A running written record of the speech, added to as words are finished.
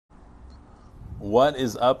What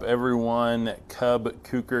is up, everyone? Cub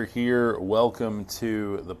Kuker here. Welcome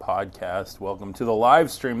to the podcast. Welcome to the live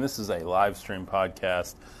stream. This is a live stream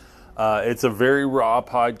podcast. It's a very raw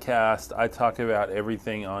podcast. I talk about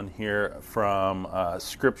everything on here from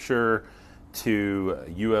scripture to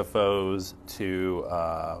UFOs to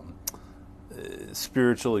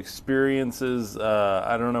spiritual experiences.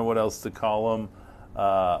 I don't know what else to call them,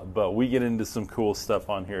 but we get into some cool stuff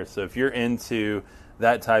on here. So if you're into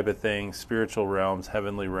that type of thing, spiritual realms,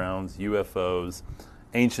 heavenly realms, UFOs,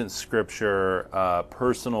 ancient scripture,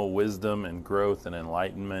 personal wisdom and growth and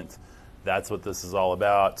enlightenment, that's what this is all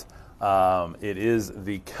about. It is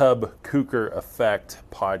the Cub Kuker Effect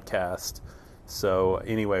podcast. So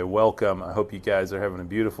anyway, welcome. I hope you guys are having a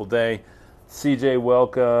beautiful day. CJ,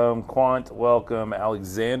 welcome. Quant, welcome.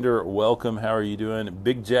 Alexander, welcome. How are you doing?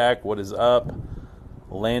 Big Jack, what is up?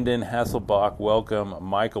 Landon Hasselbach, welcome.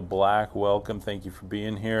 Michael Black, welcome. Thank you for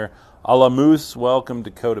being here. Alamoose, welcome.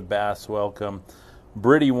 Dakota Bass, welcome.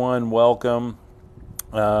 Britty One, welcome.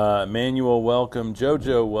 Manuel, welcome.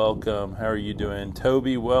 Jojo, welcome. How are you doing?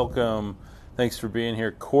 Toby, welcome. Thanks for being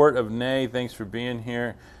here. Court of Nay, thanks for being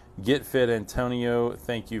here. Get Fit Antonio,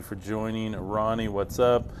 thank you for joining. Ronnie, what's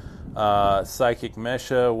up? Psychic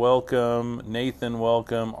Mesha, welcome. Nathan,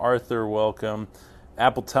 welcome. Arthur, welcome.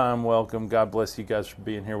 Apple Time, welcome. God bless you guys for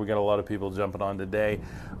being here. We got a lot of people jumping on today.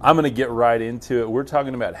 I'm going to get right into it. We're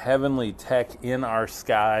talking about heavenly tech in our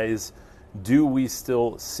skies. Do we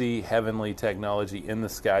still see heavenly technology in the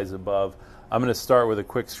skies above? I'm going to start with a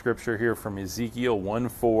quick scripture here from Ezekiel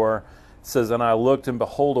 1:4. It says, "And I looked, and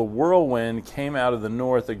behold, a whirlwind came out of the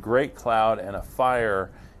north, a great cloud, and a fire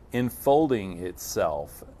enfolding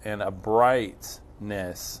itself, and a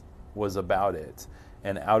brightness was about it.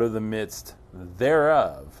 And out of the midst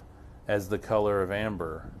thereof, as the color of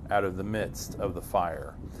amber, out of the midst of the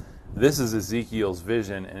fire." This is Ezekiel's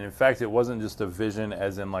vision, and in fact, it wasn't just a vision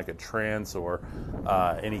as in like a trance or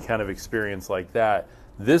any kind of experience like that.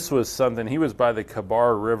 This was something, he was by the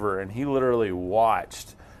Kabar River, and he literally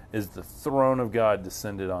watched as the throne of God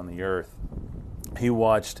descended on the earth. He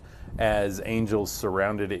watched as angels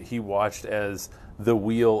surrounded it. He watched as the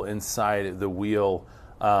wheel inside the wheel.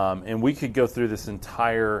 And we could go through this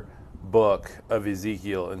entire book of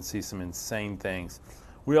Ezekiel and see some insane things.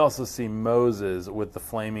 We also see Moses with the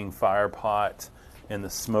flaming fire pot and the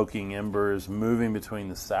smoking embers moving between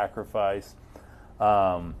the sacrifice.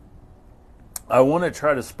 I want to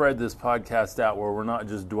try to spread this podcast out where we're not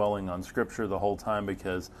just dwelling on scripture the whole time,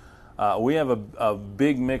 because we have a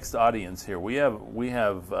big mixed audience here. We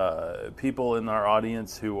have people in our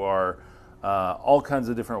audience who are all kinds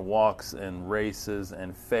of different walks and races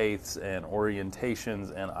and faiths and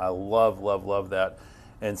orientations, and I love that.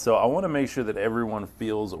 And so I want to make sure that everyone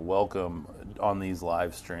feels welcome on these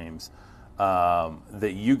live streams,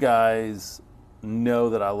 that you guys know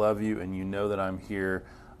that I love you and you know that I'm here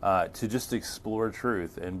to just explore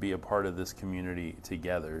truth and be a part of this community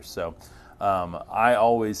together. So I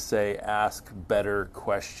always say ask better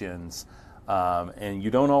questions. And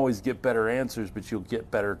you don't always get better answers, but you'll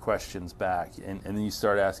get better questions back. And then you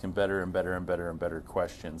start asking better and better and better and better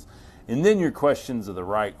questions. And then your questions are the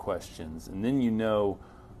right questions. And then you know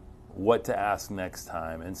what to ask next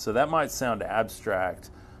time. And so that might sound abstract,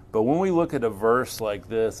 but when we look at a verse like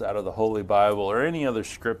this out of the Holy Bible or any other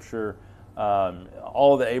scripture,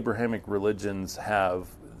 all the Abrahamic religions have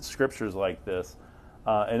scriptures like this.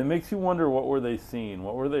 And it makes you wonder, what were they seeing?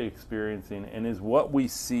 What were they experiencing? And is what we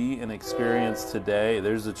see and experience today,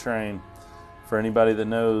 there's a train. For anybody that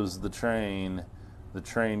knows the train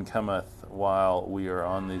cometh while we are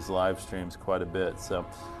on these live streams quite a bit. So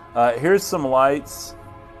here's some lights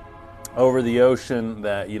over the ocean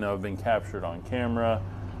that, have been captured on camera.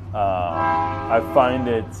 I find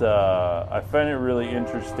it really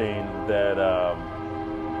interesting that,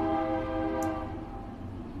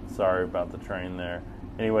 sorry about the train there.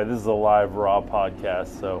 Anyway, this is a live raw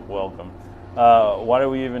podcast, so welcome. Why do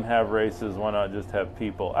we even have races? Why not just have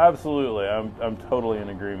people? Absolutely, I'm totally in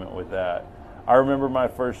agreement with that. I remember my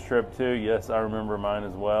first trip too. Yes, I remember mine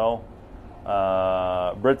as well.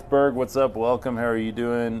 Britsburg, what's up? Welcome. How are you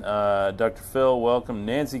doing? Dr. Phil, welcome.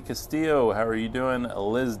 Nancy Castillo, how are you doing?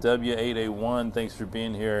 Liz W8A1, thanks for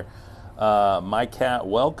being here. My Cat,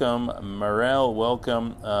 welcome. Morel,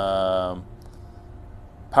 welcome.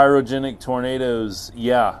 Pyrogenic tornadoes,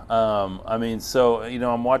 yeah.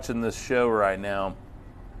 I'm watching this show right now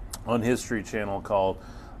on History Channel called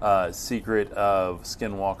Secret of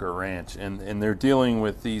Skinwalker Ranch, and they're dealing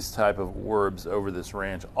with these type of orbs over this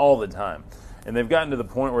ranch all the time, and they've gotten to the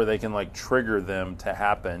point where they can trigger them to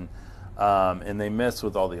happen, and they mess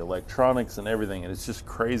with all the electronics and everything, and it's just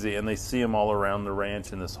crazy. And they see them all around the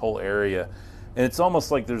ranch in this whole area, And it's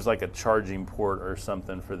almost like there's like a charging port or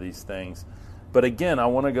something for these things. But again, I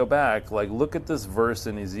want to go back, like look at this verse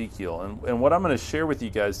in Ezekiel. And what I'm going to share with you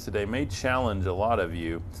guys today may challenge a lot of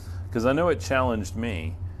you, because I know it challenged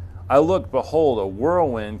me. I looked, behold, a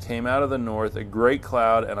whirlwind came out of the north, a great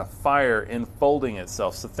cloud, and a fire enfolding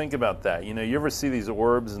itself. So think about that. You know, you ever see these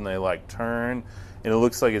orbs and they like turn, and it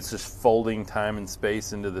looks like it's just folding time and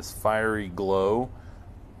space into this fiery glow?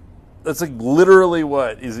 That's like literally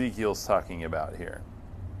what Ezekiel's talking about here.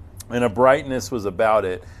 And a brightness was about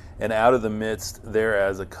it, and out of the midst there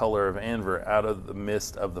as a color of amber, out of the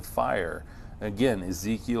midst of the fire. Again,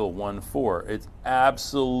 Ezekiel 1:4. It's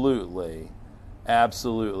absolutely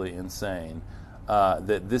insane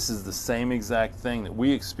that this is the same exact thing that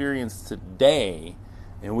we experience today,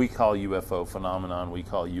 and we call UFO phenomenon, we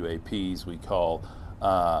call UAPs, we call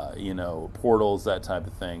portals, that type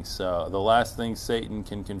of thing. So the last thing Satan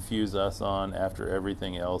can confuse us on after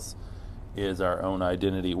everything else is our own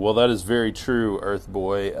identity. Well, that is very true, Earth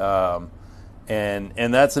Boy.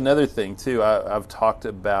 And that's another thing too. I've talked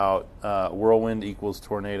about whirlwind equals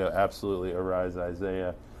tornado. Absolutely, arise,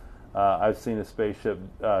 Isaiah. I've seen a spaceship,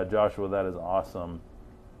 Joshua. That is awesome.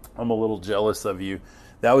 I'm a little jealous of you.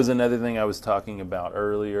 That was another thing I was talking about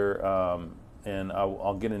earlier, and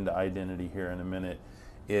I'll get into identity here in a minute.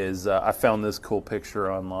 Is I found this cool picture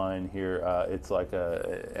online here. It's like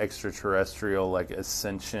a extraterrestrial, like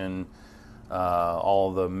ascension,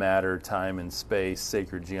 all the matter, time and space,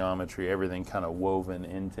 sacred geometry, everything kind of woven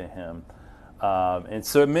into him. And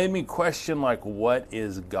so it made me question, like, what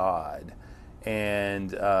is God?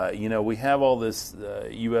 And, we have all this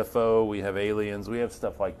UFO, we have aliens, we have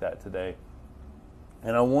stuff like that today.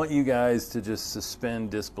 And I want you guys to just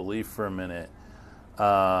suspend disbelief for a minute.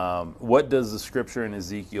 What does the scripture in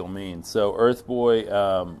Ezekiel mean? So, Earth Boy,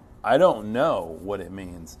 I don't know what it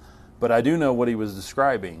means, but I do know what he was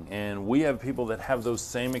describing. And we have people that have those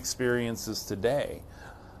same experiences today.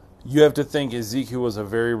 You have to think Ezekiel was a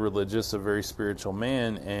very religious, a very spiritual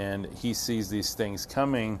man, and he sees these things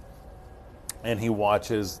coming, and he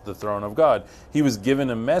watches the throne of God. He was given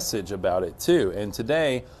a message about it too. And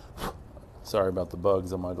today, sorry about the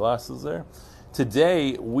bugs on my glasses there.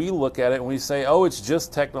 Today, we look at it and we say, oh, it's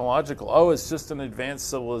just technological. Oh, it's just an advanced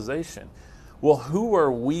civilization. Well, who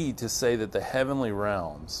are we to say that the heavenly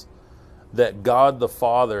realms, that God the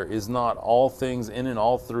Father is not all things in and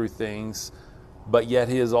all through things, but yet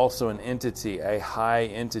he is also an entity, a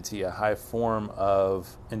high form of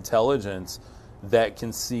intelligence that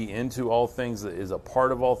can see into all things, that is a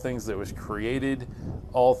part of all things, that was created,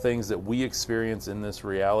 all things that we experience in this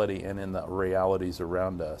reality and in the realities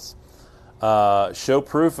around us. Show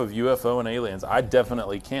proof of UFO and aliens. I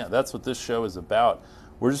definitely can't. That's what this show is about.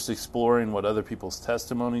 We're just exploring what other people's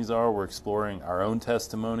testimonies are. We're exploring our own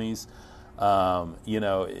testimonies. Like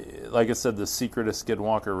I said, The Secret of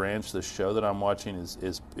Skinwalker Ranch, the show that I'm watching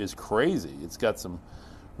is crazy. It's got some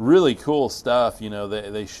really cool stuff.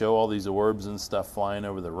 They show all these orbs and stuff flying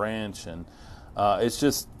over the ranch, and it's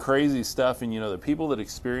just crazy stuff. And the people that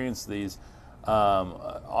experience these,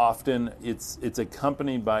 often it's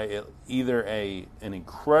accompanied by either an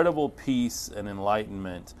incredible peace and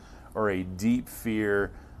enlightenment, or a deep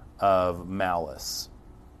fear of malice.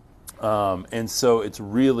 And so it's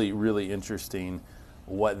really, really interesting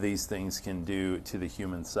what these things can do to the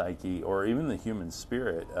human psyche, or even the human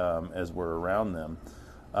spirit, as we're around them.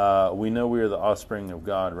 We know we are the offspring of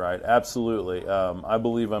God, right? Absolutely. I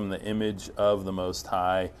believe I'm the image of the Most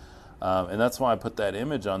High. And that's why I put that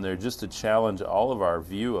image on there, just to challenge all of our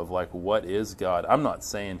view of, like, what is God? I'm not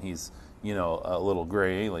saying he's, a little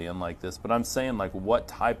gray alien like this, but I'm saying, like, what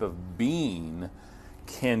type of being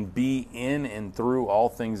can be in and through all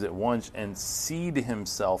things at once and seed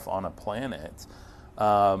himself on a planet.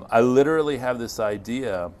 I literally have this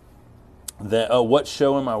idea that, what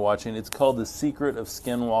show am I watching? It's called The Secret of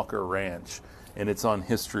Skinwalker Ranch, and it's on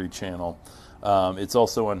History Channel. It's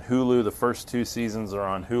also on Hulu. The first 2 seasons are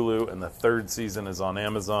on Hulu, and the 3rd season is on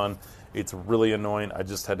Amazon. It's really annoying. I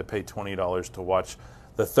just had to pay $20 to watch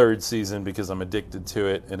the 3rd season because I'm addicted to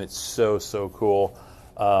it, and it's so, so cool.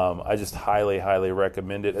 I just highly, highly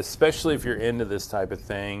recommend it, especially if you're into this type of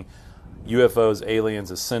thing. UFOs,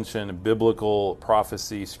 aliens, ascension, biblical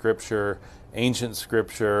prophecy, scripture, ancient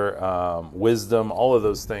scripture, wisdom, all of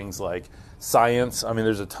those things, like science. I mean,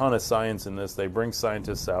 there's a ton of science in this. They bring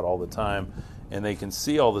scientists out all the time, and they can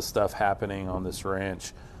see all the stuff happening on this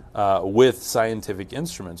ranch with scientific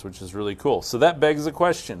instruments, which is really cool. So that begs the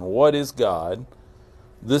question, what is God?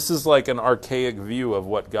 This is like an archaic view of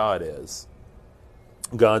what God is.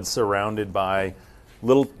 God's surrounded by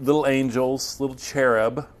little angels, little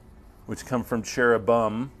cherub, which come from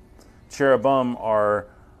cherubim. Cherubim are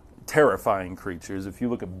terrifying creatures. If you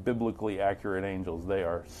look at biblically accurate angels, they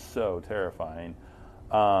are so terrifying.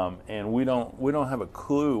 And we don't have a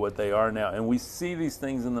clue what they are now. And we see these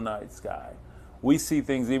things in the night sky. We see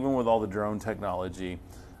things even with all the drone technology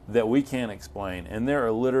that we can't explain. And there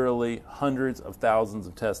are literally hundreds of thousands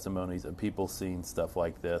of testimonies of people seeing stuff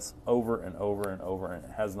like this over and over and over, and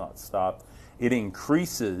it has not stopped. It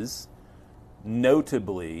increases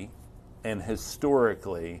notably and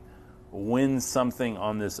historically when something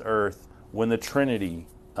on this earth, when the Trinity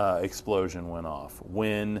explosion went off,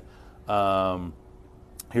 when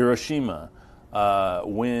Hiroshima,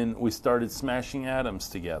 when we started smashing atoms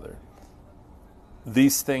together.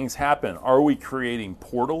 These things happen. Are we creating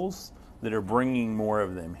portals that are bringing more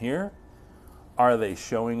of them here? Are they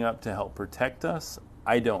showing up to help protect us?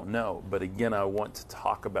 I don't know. But again, I want to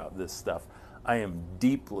talk about this stuff. I am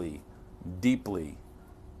deeply, deeply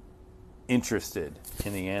interested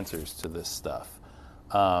in the answers to this stuff.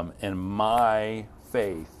 And my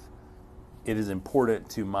faith, it is important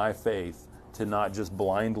to my faith to not just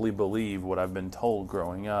blindly believe what I've been told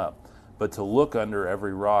growing up, but to look under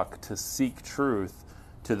every rock, to seek truth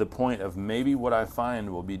to the point of maybe what I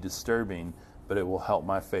find will be disturbing, but it will help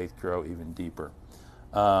my faith grow even deeper.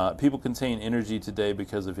 People contain energy today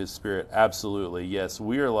because of His Spirit. Absolutely, yes.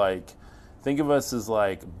 We are like, think of us as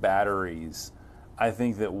like batteries. I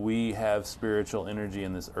think that we have spiritual energy,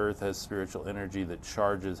 and this earth has spiritual energy that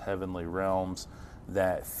charges heavenly realms,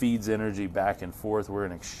 that feeds energy back and forth. We're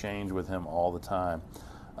in exchange with Him all the time.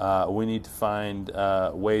 We need to find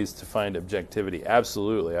ways to find objectivity.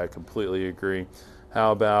 Absolutely, I completely agree.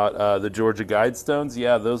 How about the Georgia Guidestones?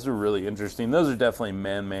 Yeah, those are really interesting. Those are definitely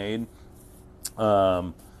man-made.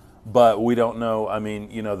 But we don't know. I mean,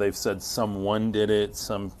 they've said someone did it.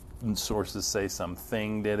 Some sources say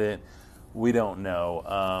something did it. We don't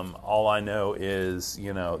know. All I know is,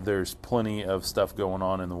 there's plenty of stuff going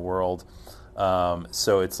on in the world.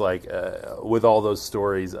 So it's like with all those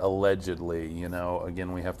stories, allegedly,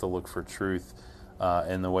 again, we have to look for truth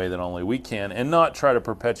in the way that only we can, and not try to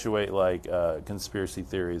perpetuate like conspiracy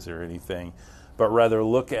theories or anything, but rather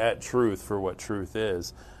look at truth for what truth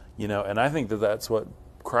is, and I think that that's what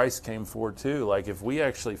Christ came for too. Like if we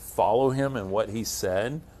actually follow Him and what He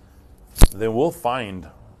said, then we'll find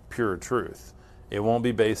pure truth. It won't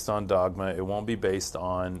be based on dogma. It won't be based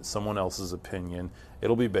on someone else's opinion.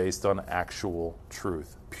 It'll be based on actual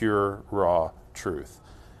truth, pure, raw truth.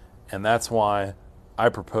 And that's why I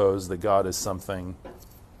propose that God is something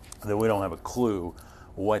that we don't have a clue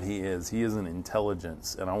what He is. He is an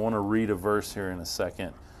intelligence. And I want to read a verse here in a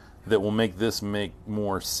second that will make this make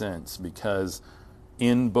more sense, because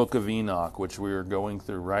in Book of Enoch, which we are going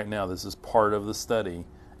through right now, this is part of the study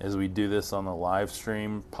as we do this on the live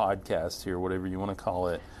stream podcast here, whatever you want to call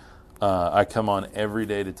it. I come on every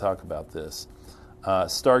day to talk about this.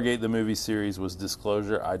 Stargate, the movie series, was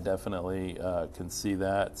disclosure. I definitely can see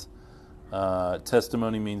that.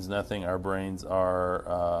 Testimony means nothing. Our brains are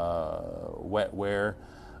wetware.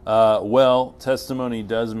 Well, testimony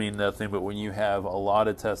does mean nothing, but when you have a lot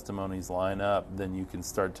of testimonies line up, then you can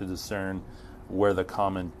start to discern where the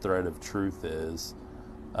common thread of truth is.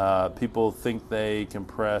 People think they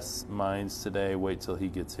compress minds today. Wait till He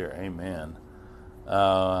gets here. Amen.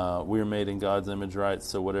 We are made in God's image, right?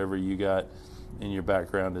 So whatever you got in your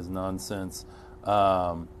background is nonsense.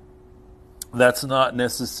 That's not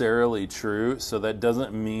necessarily true. So that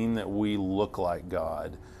doesn't mean that we look like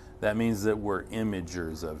God. That means that we're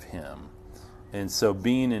imagers of Him. And so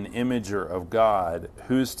being an imager of God,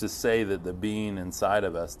 who's to say that the being inside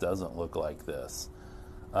of us doesn't look like this?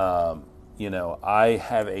 I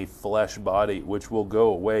have a flesh body which will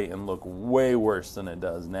go away and look way worse than it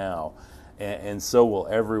does now. And so will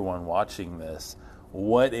everyone watching this.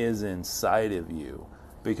 What is inside of you?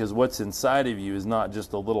 Because what's inside of you is not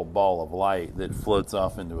just a little ball of light that floats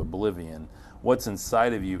off into oblivion. What's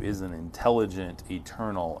inside of you is an intelligent,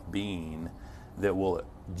 eternal being that will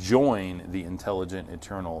join the intelligent,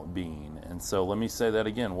 eternal being. And so let me say that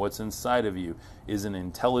again. What's inside of you is an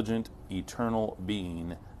intelligent, eternal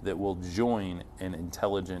being that will join an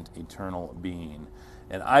intelligent, eternal being.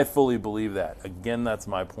 And I fully believe that. Again, that's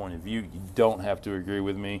my point of view. You don't have to agree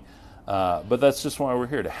with me. But that's just why we're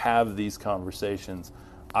here, to have these conversations.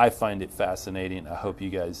 I find it fascinating. I hope you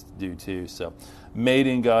guys do too. So, made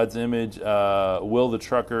in God's image. Will the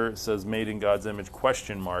Trucker says made in God's image, ?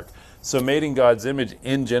 So made in God's image,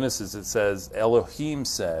 in Genesis it says, Elohim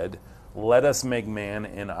said, let us make man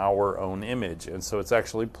in our own image. And so it's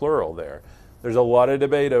actually plural there. There's a lot of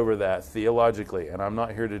debate over that theologically, and I'm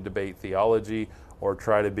not here to debate theology or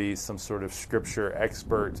try to be some sort of scripture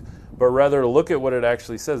expert, but rather look at what it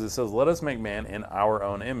actually says. It says, let us make man in our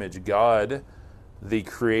own image. God the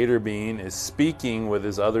creator being is speaking with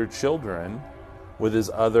his other children, with his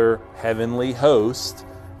other heavenly host,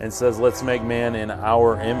 and says, let's make man in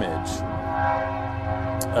our image.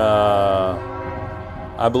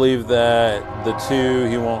 I believe that the two,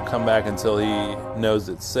 he won't come back until he knows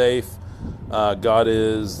it's safe. God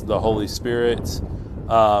is the Holy Spirit.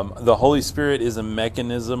 The Holy Spirit is a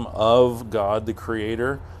mechanism of God, the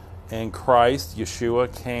Creator, and Christ,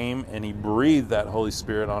 Yeshua, came and he breathed that Holy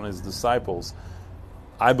Spirit on his disciples.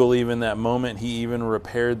 I believe in that moment he even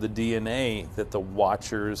repaired the DNA that the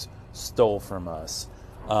Watchers stole from us.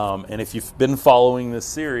 And if you've been following this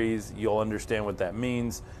series, you'll understand what that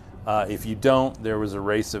means. If you don't, there was a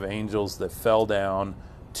race of angels that fell down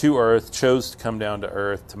to earth, chose to come down to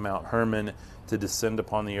earth, to Mount Hermon, to descend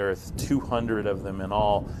upon the earth, 200 of them in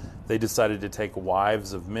all. They decided to take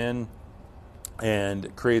wives of men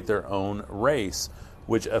and create their own race,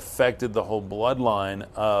 which affected the whole bloodline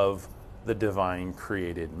of the divine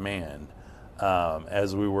created man,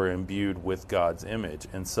 as we were imbued with God's image.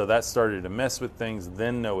 And so that started to mess with things.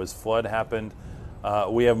 Then Noah's flood happened.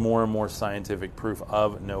 We have more and more scientific proof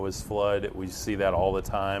of Noah's flood. We see that all the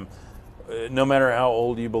time. No matter how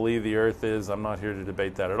old you believe the earth is, I'm not here to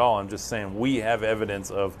debate that at all. I'm just saying we have evidence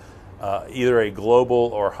of either a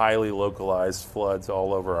global or highly localized floods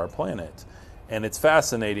all over our planet. And it's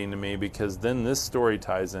fascinating to me because then this story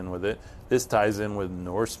ties in with it. This ties in with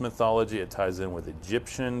Norse mythology. It ties in with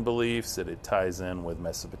Egyptian beliefs. It ties in with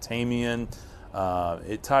Mesopotamian.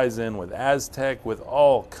 It ties in with Aztec, with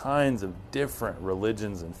all kinds of different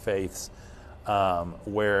religions and faiths,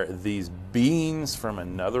 where these beings from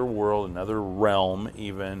another world, another realm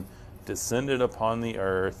even, descended upon the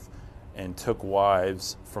earth and took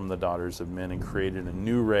wives from the daughters of men and created a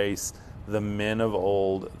new race, the men of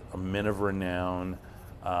old, men of renown,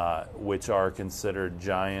 which are considered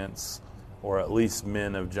giants, or at least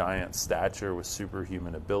men of giant stature with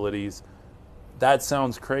superhuman abilities. That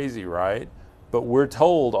sounds crazy, right? But we're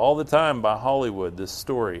told all the time by Hollywood this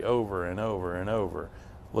story over and over and over.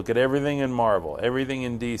 Look at everything in Marvel, everything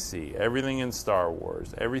in DC, everything in Star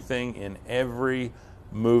Wars, everything in every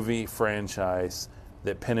movie franchise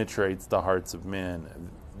that penetrates the hearts of men.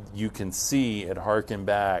 You can see it harken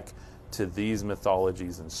back to these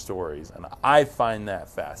mythologies and stories. And I find that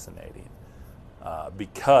fascinating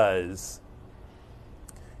because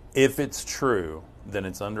if it's true, then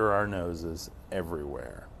it's under our noses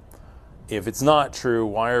everywhere. If it's not true,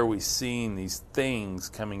 why are we seeing these things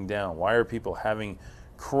coming down? Why are people having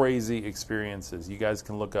crazy experiences? You guys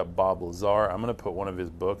can look up Bob Lazar. I'm going to put one of his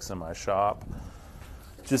books in my shop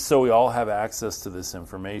just so we all have access to this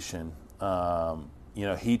information.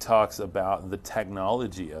 He talks about the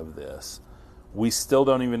technology of this. We still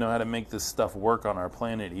don't even know how to make this stuff work on our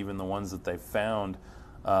planet, even the ones that they found.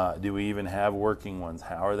 Do we even have working ones?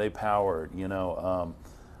 How are they powered?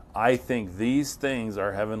 I think these things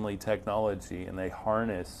are heavenly technology, and they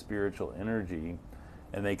harness spiritual energy,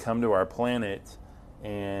 and they come to our planet,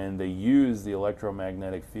 and they use the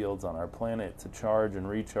electromagnetic fields on our planet to charge and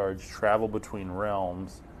recharge, travel between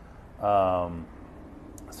realms.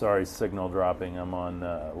 Sorry, signal dropping. I'm on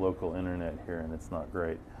local internet here, and it's not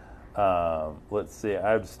great. Let's see.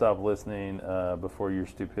 I have to stop listening before your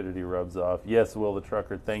stupidity rubs off. Yes, Will the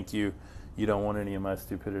Trucker, thank you. You don't want any of my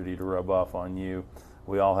stupidity to rub off on you.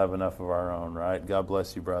 We all have enough of our own, right? God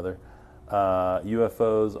bless you, brother.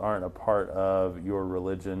 UFOs aren't a part of your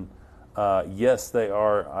religion. Yes, they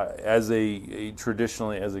are.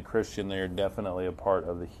 Traditionally, as a Christian, they are definitely a part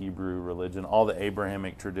of the Hebrew religion. All the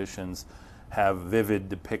Abrahamic traditions have vivid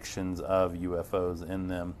depictions of UFOs in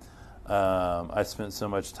them. I spent so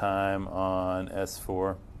much time on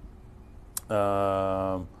S4.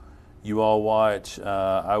 You all watch.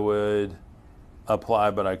 I would apply,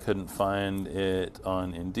 but I couldn't find it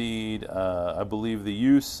on Indeed. I believe the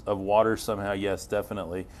use of water somehow, yes,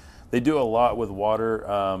 definitely. They do a lot with water,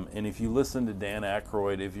 and if you listen to Dan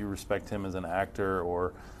Aykroyd, if you respect him as an actor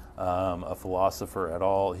or a philosopher at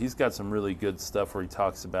all, he's got some really good stuff where he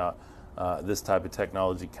talks about this type of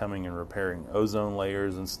technology coming and repairing ozone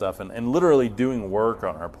layers and stuff, and literally doing work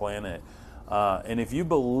on our planet. And if you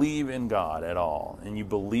believe in God at all, and you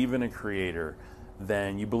believe in a creator,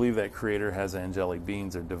 then you believe that creator has angelic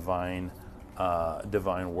beings or divine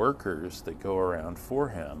workers that go around for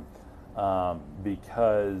him.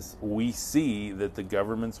 Because we see that the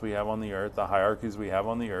governments we have on the earth, the hierarchies we have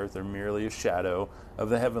on the earth, are merely a shadow of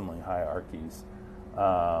the heavenly hierarchies.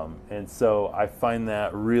 And so I find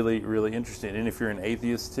that really, really interesting. And if you're an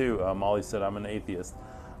atheist too, Molly said I'm an atheist,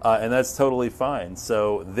 and that's totally fine.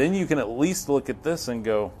 So then you can at least look at this and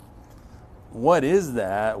go, what is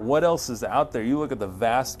that? What else is out there? You look at the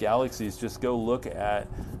vast galaxies, just go look at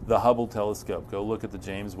the Hubble telescope, go look at the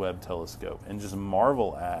James Webb telescope, and just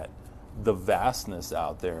marvel at the vastness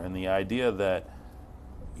out there and the idea that,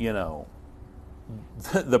 you know,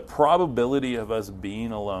 the probability of us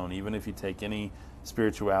being alone, even if you take any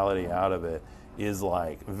spirituality out of it, is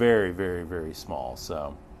like very, very, very small.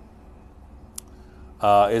 So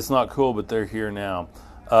it's not cool, but they're here now.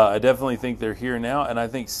 I definitely think they're here now, and I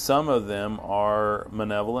think some of them are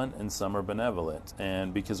malevolent and some are benevolent.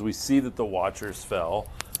 And because we see that the Watchers fell,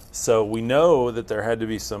 so we know that there had to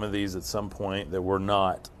be some of these at some point that were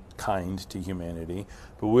not kind to humanity.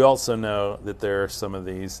 But we also know that there are some of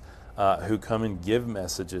these who come and give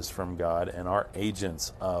messages from God and are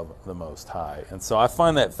agents of the Most High. And so I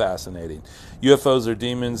find that fascinating. UFOs are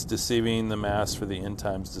demons deceiving the mass for the end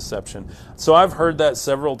times deception. So I've heard that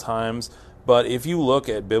several times, but if you look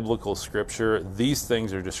at biblical scripture, these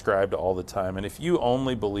things are described all the time. And if you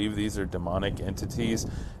only believe these are demonic entities,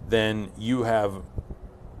 then you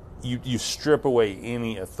strip away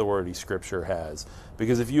any authority Scripture has.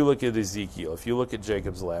 Because if you look at Ezekiel, if you look at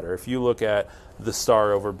Jacob's Ladder, if you look at the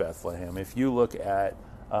star over Bethlehem, if you look at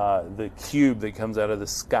the cube that comes out of the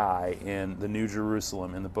sky in the New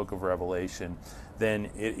Jerusalem in the book of Revelation, then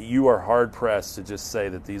you are hard-pressed to just say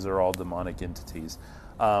that these are all demonic entities.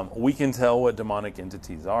 We can tell what demonic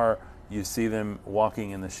entities are. You see them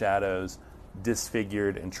walking in the shadows,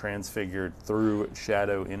 disfigured and transfigured through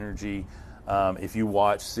shadow energy. If you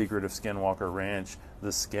watch Secret of Skinwalker Ranch, the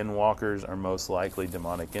Skinwalkers are most likely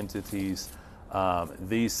demonic entities.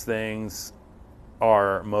 These things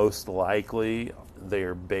are most likely, they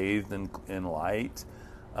are bathed in light.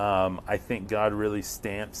 I think God really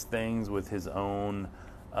stamps things with his own,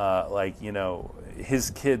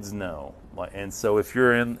 his kids know. And so if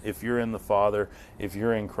you're in the Father, if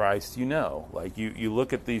you're in Christ, you know. Like you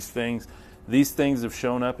look at these things. These things have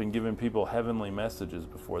shown up and given people heavenly messages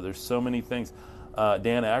before. There's so many things.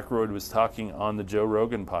 Dan Aykroyd was talking on the Joe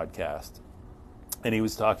Rogan podcast, and he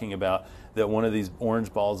was talking about that one of these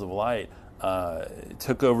orange balls of light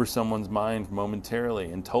took over someone's mind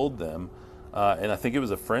momentarily and told them, and I think it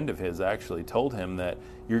was a friend of his actually, told him that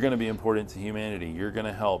you're going to be important to humanity, you're going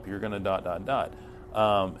to help, you're going to ...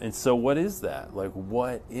 And so what is that? Like,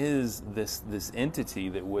 what is this entity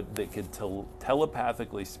that could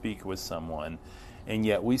telepathically speak with someone, and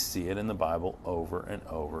yet we see it in the Bible over and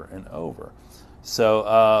over and over. So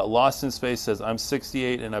Lost in Space says, I'm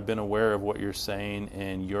 68 and I've been aware of what you're saying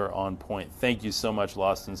and you're on point. Thank you so much,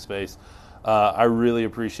 Lost in Space. I really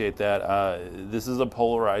appreciate that. This is a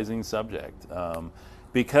polarizing subject.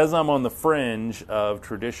 Because I'm on the fringe of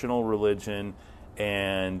traditional religion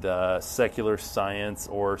and secular science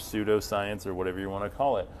or pseudoscience or whatever you want to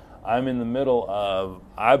call it. I'm in the middle of,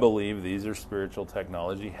 I believe these are spiritual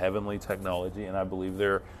technology, heavenly technology, and I believe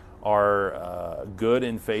there are good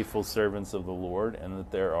and faithful servants of the Lord, and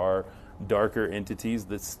that there are darker entities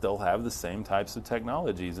that still have the same types of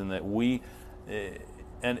technologies, and that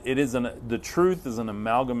the truth is an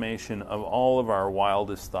amalgamation of all of our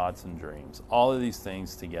wildest thoughts and dreams, all of these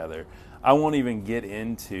things together. I won't even get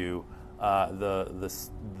into the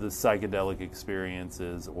psychedelic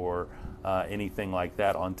experiences or anything like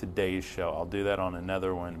that on today's show. I'll do that on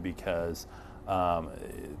another one because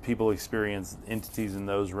people experience entities in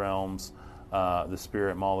those realms. The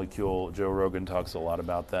spirit molecule, Joe Rogan talks a lot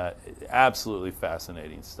about that. Absolutely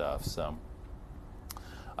fascinating stuff. So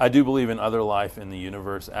I do believe in other life in the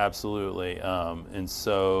universe, absolutely. And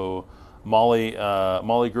so Molly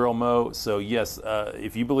Girl Mo, so yes,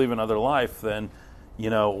 if you believe in other life, then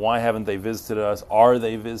why haven't they visited us? Are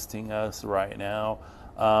they visiting us right now?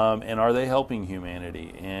 And are they helping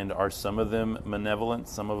humanity? And are some of them malevolent,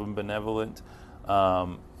 some of them benevolent?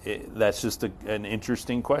 That's just an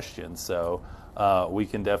interesting question. So we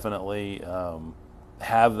can definitely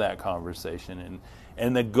have that conversation.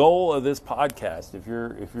 And the goal of this podcast, if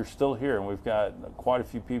you're still here, and we've got quite a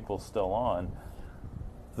few people still on,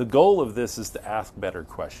 the goal of this is to ask better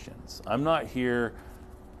questions. I'm not here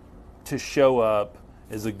to show up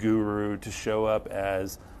as a guru, to show up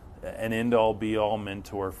as an end-all, be-all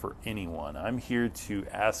mentor for anyone. I'm here to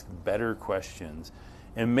ask better questions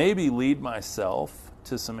and maybe lead myself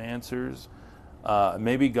to some answers.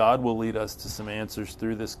 Maybe God will lead us to some answers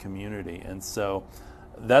through this community. And so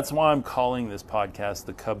that's why I'm calling this podcast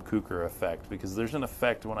the Cub Kuker Effect, because there's an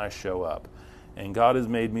effect when I show up. And God has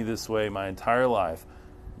made me this way my entire life.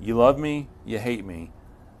 You love me, you hate me.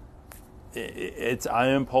 I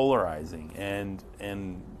am polarizing, and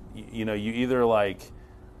you either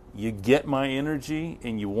you get my energy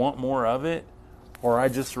and you want more of it, or I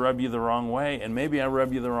just rub you the wrong way. And maybe I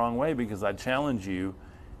rub you the wrong way because I challenge you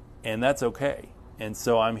And that's okay. And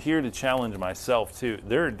so I'm here to challenge myself too.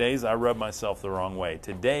 There are days I rub myself the wrong way.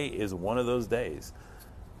 Today is one of those days.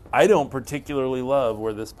 I don't particularly love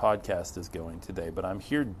where this podcast is going today, but I'm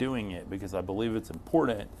here doing it because I believe it's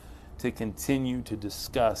important to continue to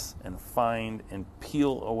discuss and find and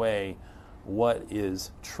peel away what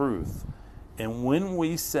is truth. And when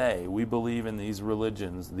we say we believe in these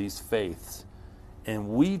religions, these faiths, and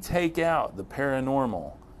we take out the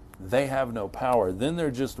paranormal, they have no power. Then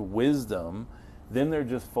they're just wisdom. Then they're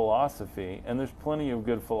just philosophy. And there's plenty of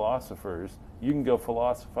good philosophers. You can go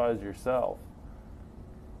philosophize yourself.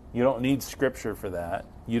 You don't need scripture for that.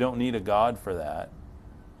 You don't need a God for that.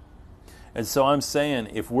 And so I'm saying,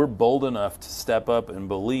 if we're bold enough to step up and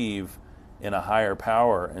believe in a higher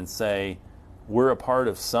power and say, we're a part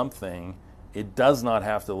of something, it does not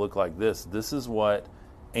have to look like this. This is what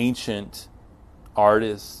ancient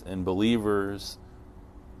artists and believers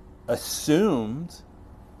assumed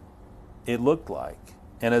it looked like.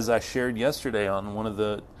 And as I shared yesterday on one of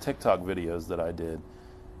the TikTok videos that I did,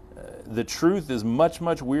 the truth is much,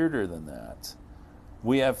 much weirder than that.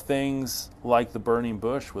 We have things like the burning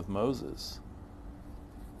bush with Moses.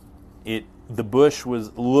 The bush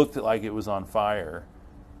looked like it was on fire,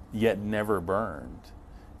 yet never burned.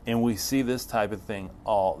 And we see this type of thing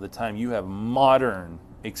all the time. You have modern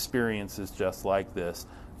experiences just like this,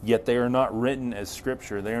 yet they are not written as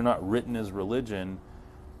scripture. They are not written as religion.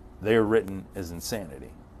 They are written as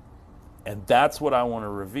insanity. And that's what I want to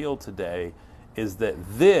reveal today, is that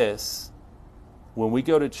this, when we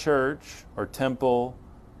go to church or temple,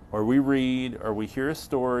 or we read, or we hear a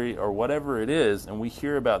story, or whatever it is, and we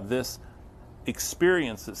hear about this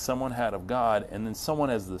experience that someone had of God, and then someone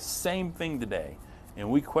has the same thing today, and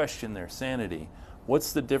we question their sanity,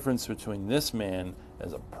 what's the difference between this man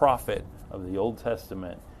as a prophet of the Old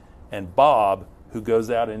Testament and Bob, who goes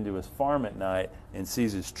out into his farm at night and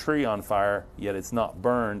sees his tree on fire, yet it's not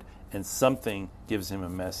burned, and something gives him a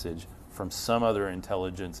message from some other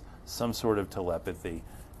intelligence, some sort of telepathy?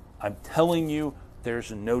 I'm telling you,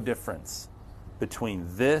 there's no difference between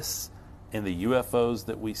this and the UFOs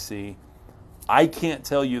that we see. I can't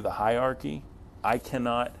tell you the hierarchy. I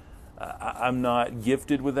cannot. I'm not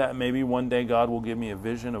gifted with that. Maybe one day God will give me a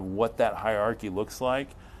vision of what that hierarchy looks like.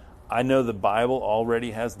 I know the Bible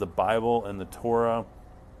already has the Bible and the Torah.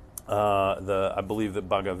 I believe that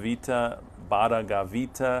Bhagavad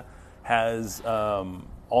Gita has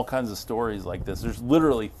all kinds of stories like this. There's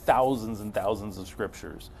literally thousands and thousands of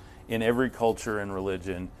scriptures in every culture and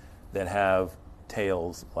religion that have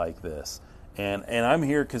tales like this. And I'm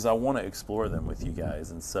here because I want to explore them with you guys.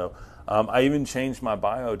 And so I even changed my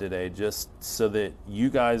bio today just so that you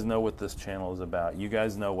guys know what this channel is about. You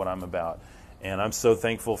guys know what I'm about. And I'm so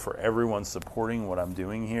thankful for everyone supporting what I'm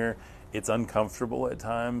doing here. It's uncomfortable at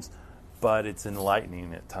times, but it's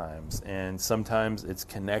enlightening at times. And sometimes it's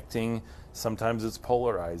connecting. Sometimes it's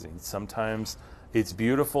polarizing. Sometimes it's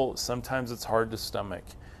beautiful. Sometimes it's hard to stomach.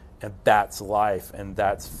 And that's life, and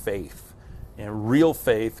that's faith. And real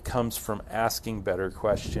faith comes from asking better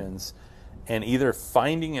questions and either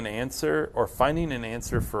finding an answer or finding an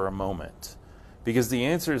answer for a moment. Because the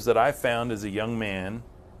answers that I found as a young man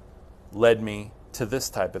led me to this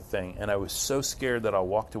type of thing. And I was so scared that I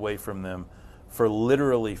walked away from them for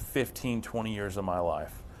literally 15, 20 years of my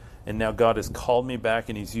life. And now God has called me back,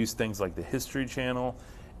 and He's used things like the History Channel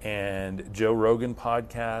and Joe Rogan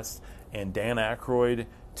podcast and Dan Aykroyd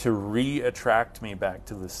to re-attract me back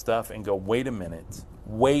to this stuff and go, wait a minute.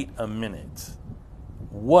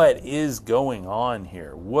 What is going on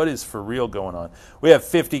here? What is for real going on? We have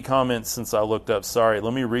 50 comments since I looked up. Sorry,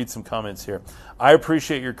 let me read some comments here. I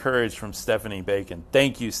appreciate your courage, from Stephanie Bacon.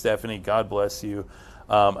 Thank you, Stephanie. God bless you.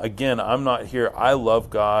 Again, I'm not here. I love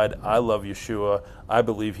God. I love Yeshua. I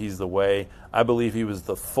believe He's the way. I believe He was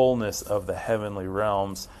the fullness of the heavenly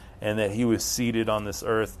realms, and that He was seated on this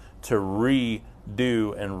earth to redo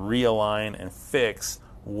and realign and fix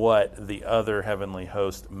what the other heavenly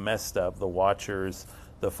host messed up, the Watchers,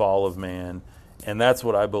 the fall of man. And that's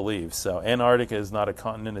what I believe. So Antarctica is not a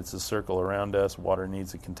continent. It's a circle around us. Water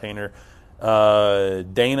needs a container.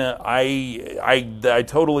 Dana, I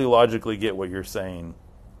totally logically get what you're saying.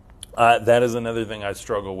 That is another thing I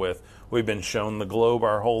struggle with. We've been shown the globe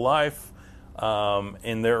our whole life.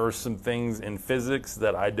 And there are some things in physics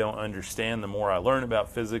that I don't understand. The more I learn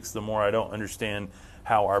about physics, the more I don't understand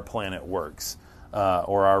how our planet works,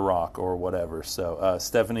 or our rock, or whatever. So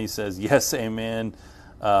Stephanie says, yes, amen.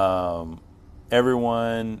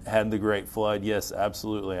 Everyone had the great flood. Yes,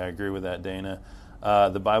 absolutely. I agree with that, Dana.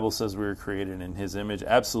 The Bible says we were created in His image.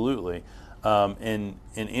 Absolutely. And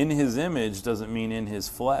in His image doesn't mean in His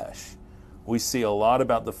flesh. We see a lot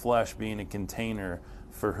about the flesh being a container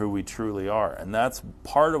for who we truly are. And that's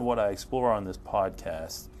part of what I explore on this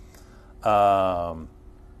podcast,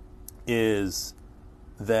 is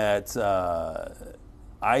that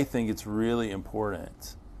I think it's really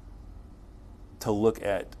important to look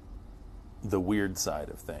at the weird side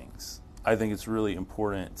of things. I think it's really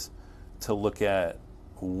important to look at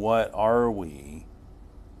what are we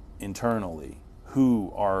internally?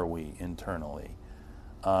 Who are we internally?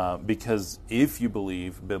 Because if you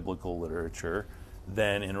believe biblical literature,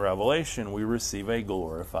 then in Revelation we receive a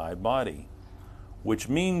glorified body, which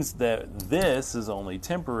means that this is only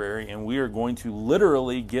temporary and we are going to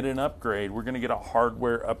literally get an upgrade. We're going to get a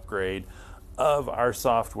hardware upgrade of our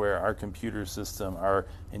software, our computer system, our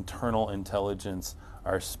internal intelligence,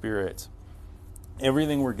 our spirit.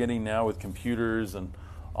 Everything we're getting now with computers and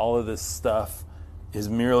all of this stuff is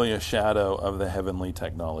merely a shadow of the heavenly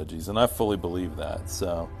technologies, and I fully believe that.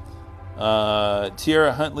 So,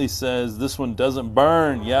 Tiara Huntley says, this one doesn't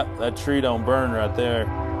burn. Yep, that tree don't burn right there.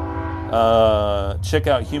 Check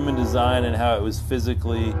out Human Design and how it was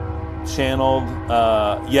physically channeled.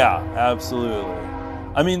 Yeah, absolutely.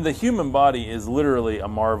 I mean, the human body is literally a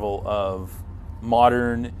marvel of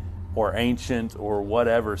modern or ancient or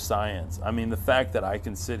whatever science. I mean, the fact that I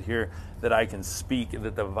can sit here, that I can speak,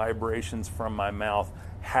 that the vibrations from my mouth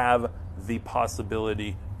have the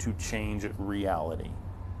possibility to change reality.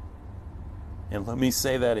 And let me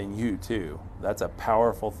say that in you too. That's a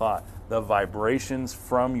powerful thought. The vibrations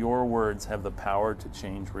from your words have the power to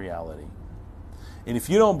change reality. And if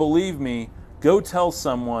you don't believe me, go tell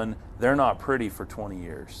someone they're not pretty for 20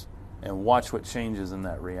 years and watch what changes in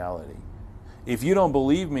that reality. If you don't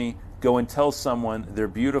believe me, go and tell someone they're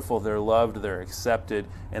beautiful, they're loved, they're accepted,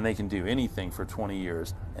 and they can do anything for 20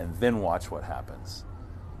 years, and then watch what happens.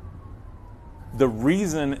 The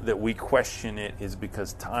reason that we question it is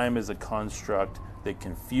because time is a construct that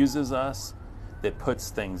confuses us, that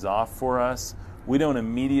puts things off for us. We don't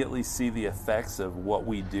immediately see the effects of what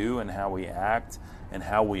we do and how we act and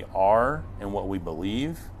how we are and what we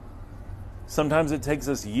believe. Sometimes it takes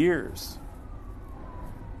us years.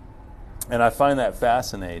 And I find that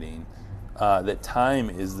fascinating, that time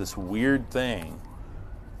is this weird thing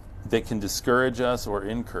that can discourage us or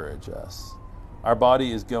encourage us. Our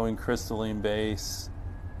body is going crystalline base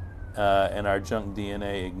and our junk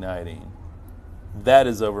DNA igniting. That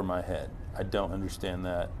is over my head. I don't understand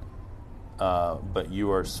that. But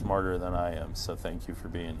you are smarter than I am, so thank you for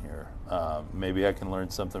being here. Maybe I can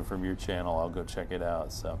learn something from your channel. I'll go check it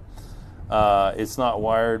out. So, it's not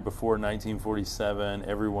wired before 1947.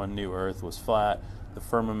 Everyone knew Earth was flat. The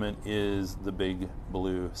firmament is the big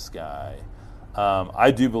blue sky.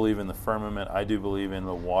 I do believe in the firmament. I do believe in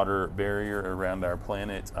the water barrier around our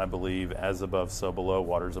planet. I believe as above, so below.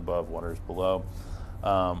 Water's above, water's below.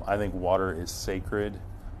 I think water is sacred.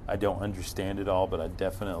 I don't understand it all, but I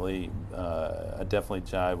definitely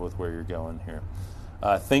jive with where you're going here.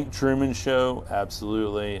 Think Truman Show,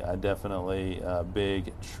 absolutely. I definitely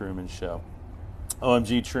big Truman Show.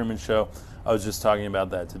 OMG Truman Show. I was just talking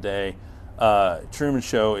about that today. Truman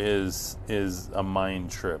Show is a mind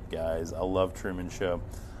trip, guys. I love Truman Show.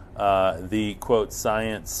 The quote,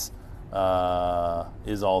 science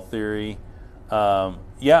is all theory.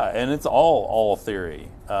 Yeah, and it's all theory.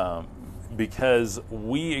 Because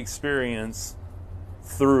we experience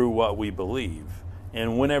through what we believe.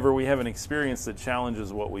 And whenever we have an experience that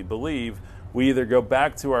challenges what we believe, we either go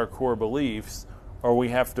back to our core beliefs or we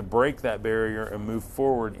have to break that barrier and move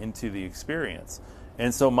forward into the experience.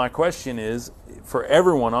 And so my question is, for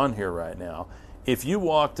everyone on here right now, if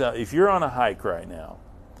you're on a hike right now,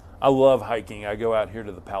 I love hiking. I go out here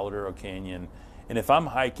to the Paladuro Canyon, and if I'm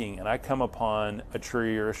hiking and I come upon a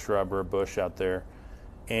tree or a shrub or a bush out there,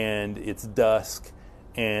 and it's dusk,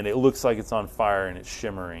 and it looks like it's on fire and it's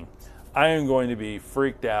shimmering, I am going to be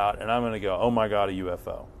freaked out, and I'm going to go, oh my God, a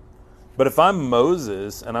UFO. But if I'm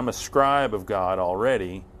Moses, and I'm a scribe of God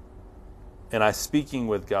already, and I'm speaking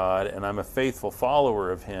with God, and I'm a faithful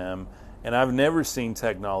follower of Him, and I've never seen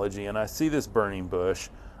technology, and I see this burning bush,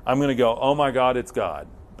 I'm going to go, oh my God, it's God.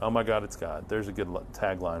 Oh my God, it's God. There's a good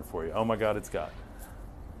tagline for you. Oh my God, it's God.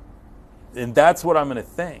 And that's what I'm going to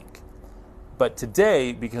think. But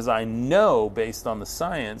today, because I know based on the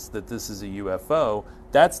science that this is a UFO,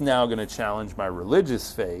 that's now going to challenge my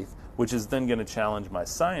religious faith, which is then going to challenge my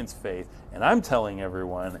science faith. And I'm telling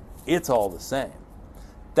everyone, it's all the same.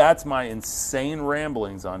 That's my insane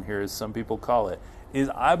ramblings on here, as some people call it, is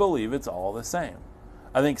I believe it's all the same.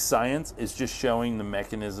 I think science is just showing the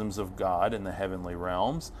mechanisms of God in the heavenly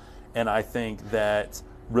realms. And I think that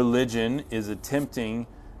religion is attempting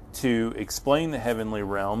to explain the heavenly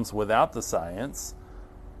realms without the science.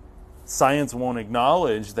 Science won't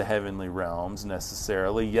acknowledge the heavenly realms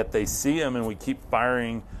necessarily, yet they see them, and we keep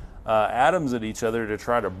firing atoms at each other to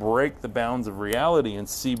try to break the bounds of reality and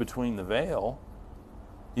see between the veil.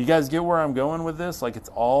 You guys get where I'm going with this? Like, it's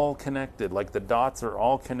all connected. Like, the dots are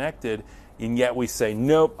all connected, and yet we say,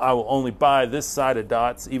 nope, I will only buy this side of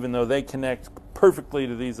dots, even though they connect perfectly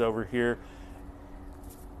to these over here.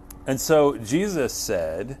 And so Jesus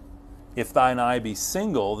said, if thine eye be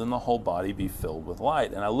single, then the whole body be filled with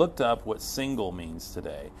light. And I looked up what single means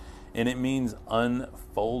today. And it means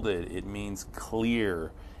unfolded. It means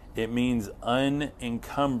clear. It means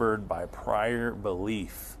unencumbered by prior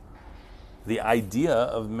belief. The idea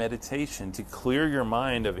of meditation, to clear your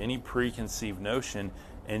mind of any preconceived notion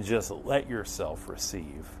and just let yourself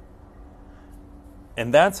receive.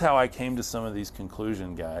 And that's how I came to some of these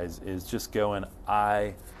conclusions, guys, is just going,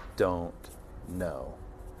 I don't know.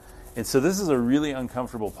 And so this is a really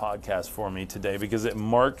uncomfortable podcast for me today because it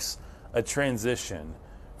marks a transition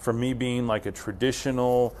from me being like a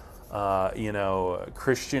traditional,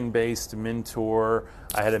 Christian-based mentor.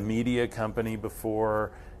 I had a media company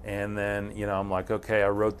before, and then, I'm like, okay, I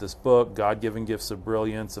wrote this book, God-Given Gifts of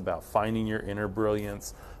Brilliance, about finding your inner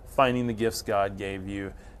brilliance, finding the gifts God gave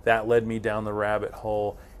you. That led me down the rabbit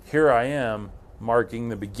hole. Here I am, marking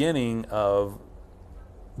the beginning of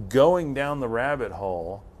going down the rabbit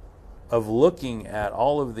hole of looking at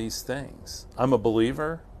all of these things. I'm a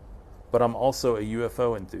believer, but I'm also a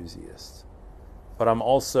UFO enthusiast. But I'm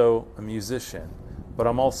also a musician. But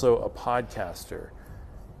I'm also a podcaster.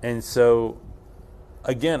 And so,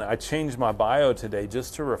 again, I changed my bio today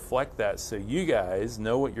just to reflect that, so you guys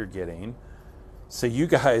know what you're getting. So you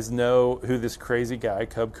guys know who this crazy guy,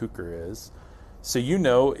 Cub Kuker, is. So you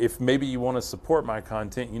know, if maybe you want to support my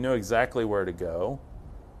content, you know exactly where to go.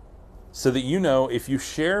 So that you know, if you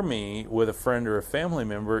share me with a friend or a family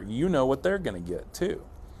member, you know what they're going to get too.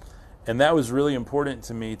 And that was really important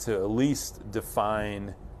to me, to at least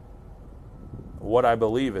define what I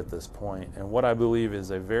believe at this point. And what I believe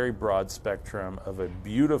is a very broad spectrum of a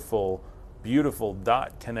beautiful, beautiful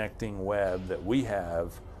dot connecting web that we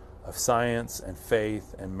have of science and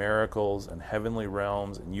faith and miracles and heavenly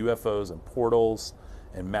realms and UFOs and portals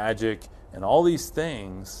and magic and all these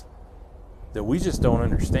things that we just don't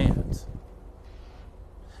understand.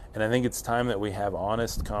 And I think it's time that we have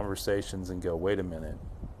honest conversations and go, wait a minute,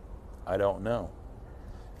 I don't know.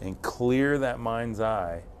 And clear that mind's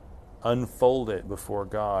eye, unfold it before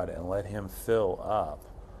God, and let Him fill up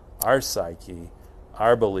our psyche,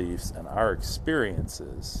 our beliefs, and our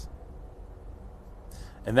experiences.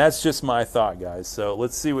 And that's just my thought, guys. So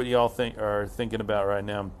let's see what y'all are thinking about right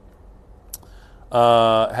now.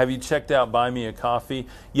 Have you checked out Buy Me a Coffee?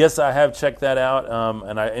 Yes, I have checked that out,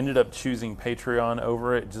 and I ended up choosing Patreon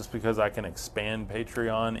over it just because I can expand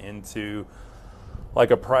Patreon into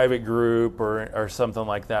like a private group or something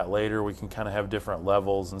like that later. We can kind of have different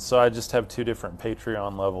levels, and so I just have two different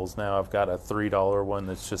Patreon levels now. I've got a $3 one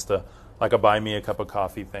that's just like a buy me a cup of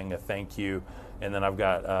coffee thing, a thank you, and then I've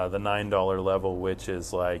got the $9 level, which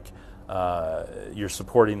is like you're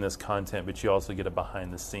supporting this content, but you also get a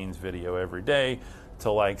behind the scenes video every day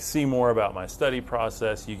to like see more about my study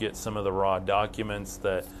process. You get some of the raw documents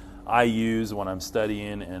that I use when I'm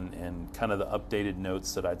studying and kind of the updated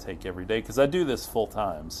notes that I take every day, because I do this full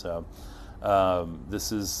time. So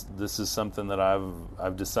this is something that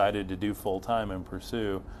I've decided to do full time and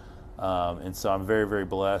pursue. And so I'm very, very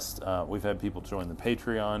blessed. We've had people join the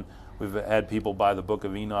Patreon. We've had people buy the Book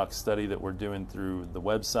of Enoch study that we're doing through the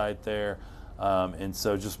website there. And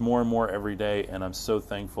so just more and more every day, and I'm so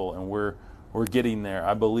thankful, and we're getting there.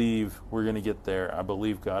 I believe we're going to get there. I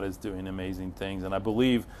believe God is doing amazing things, and I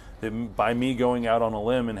believe that by me going out on a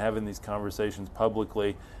limb and having these conversations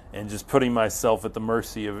publicly and just putting myself at the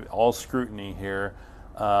mercy of all scrutiny here,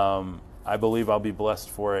 I believe I'll be blessed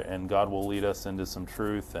for it, and God will lead us into some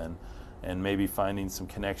truth and maybe finding some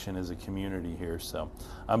connection as a community here. So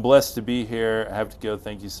I'm blessed to be here. I have to go.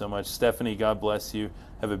 Thank you so much. Stephanie, God bless you.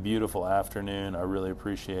 Have a beautiful afternoon. I really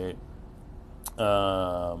appreciate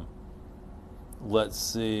let's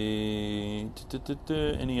see.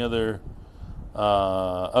 Any other?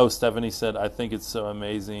 Stephanie said, I think it's so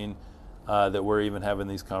amazing that we're even having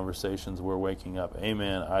these conversations. We're waking up.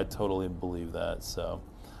 Amen. I totally believe that. So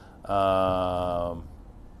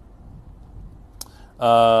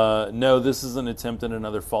no, this is an attempt at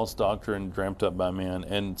another false doctrine dreamt up by man.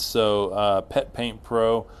 And so Pet Paint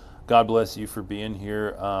Pro, God bless you for being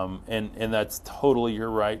here. And that's totally your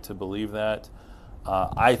right to believe that.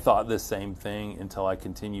 I thought the same thing until I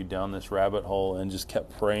continued down this rabbit hole and just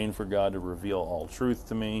kept praying for God to reveal all truth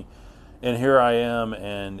to me. And here I am,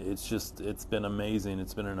 and it's been amazing.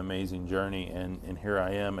 It's been an amazing journey, and here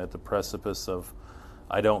I am at the precipice of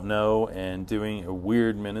I don't know, and doing a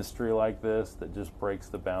weird ministry like this that just breaks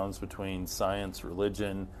the bounds between science,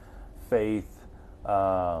 religion, faith,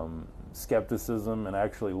 skepticism, and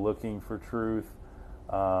actually looking for truth.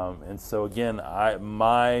 And so again,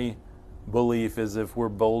 my belief is if we're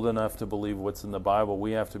bold enough to believe what's in the Bible,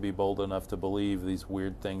 we have to be bold enough to believe these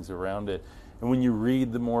weird things around it. And when you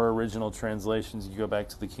read the more original translations, you go back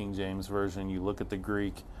to the King James Version, you look at the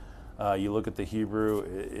Greek, you look at the Hebrew,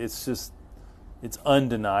 it's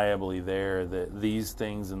undeniably there that these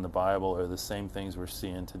things in the Bible are the same things we're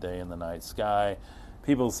seeing today in the night sky.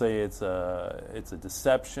 People say it's a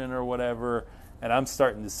deception or whatever, and I'm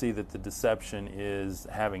starting to see that the deception is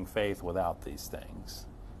having faith without these things.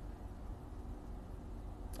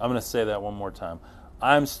 I'm going to say that one more time.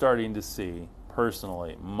 I'm starting to see,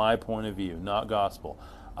 personally, my point of view, not gospel,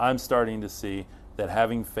 I'm starting to see that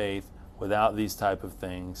having faith without these type of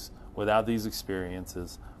things, without these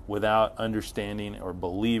experiences, without understanding or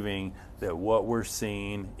believing that what we're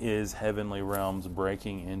seeing is heavenly realms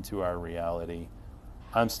breaking into our reality,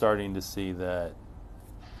 I'm starting to see that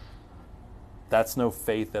that's no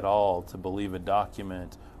faith at all to believe a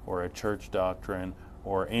document or a church doctrine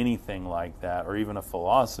or anything like that, or even a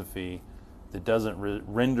philosophy that doesn't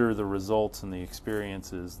render the results and the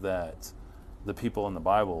experiences that the people in the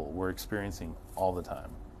Bible were experiencing all the time.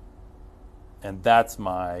 And that's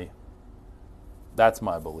my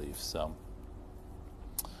belief. So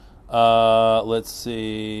let's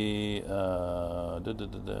see.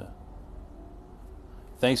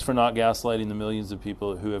 Thanks for not gaslighting the millions of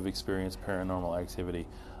people who have experienced paranormal activity.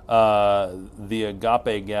 The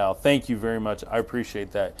Agape Gal, thank you very much. I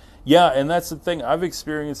appreciate that. Yeah, and that's the thing. I've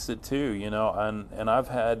experienced it too, and I've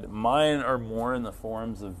had, mine are more in the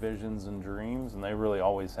forms of visions and dreams, and they really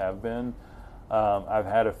always have been. I've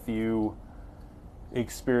had a few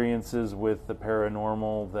experiences with the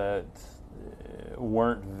paranormal that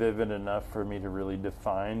weren't vivid enough for me to really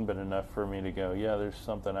define, but enough for me to go, yeah, there's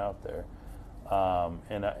something out there.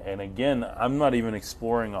 And again, I'm not even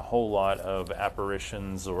exploring a whole lot of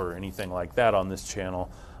apparitions or anything like that on this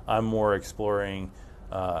channel. I'm more exploring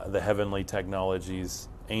the heavenly technologies,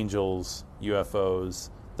 angels, UFOs,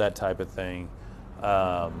 that type of thing.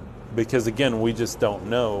 Because again, we just don't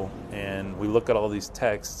know, and we look at all these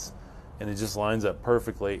texts, and it just lines up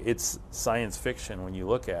perfectly. It's science fiction when you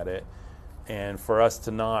look at it. And for us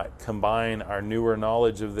to not combine our newer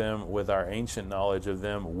knowledge of them with our ancient knowledge of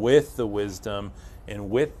them, with the wisdom and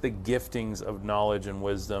with the giftings of knowledge and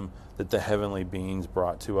wisdom that the heavenly beings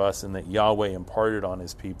brought to us and that Yahweh imparted on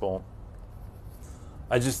his people,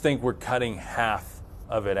 I just think we're cutting half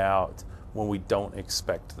of it out when we don't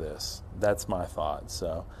expect this. That's my thought.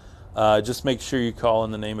 So just make sure you call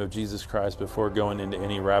in the name of Jesus Christ before going into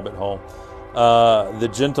any rabbit hole. The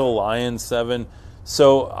Gentle Lion 7.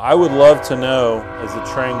 So I would love to know, as the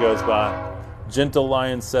train goes by, Gentle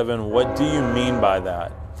Lion 7, what do you mean by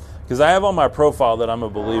that? Because I have on my profile that I'm a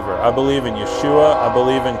believer. I believe in Yeshua. I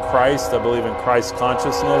believe in Christ. I believe in Christ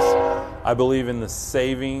consciousness. I believe in the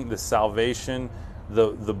saving, the salvation,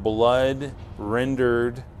 the blood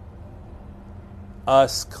rendered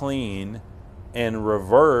us clean and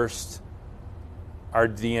reversed our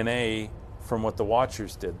DNA from what the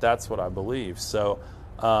Watchers did. That's what I believe. So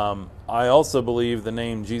I also believe the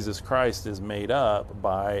name Jesus Christ is made up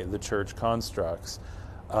by the church constructs.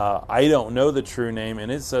 I don't know the true name,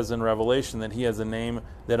 and it says in Revelation that he has a name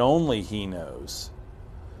that only he knows.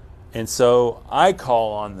 And so I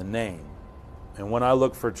call on the name. And when I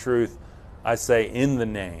look for truth, I say, in the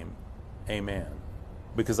name, amen.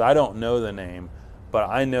 Because I don't know the name, but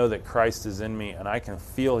I know that Christ is in me, and I can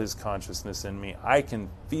feel his consciousness in me. I can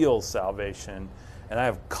feel salvation, and I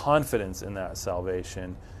have confidence in that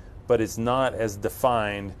salvation, but it's not as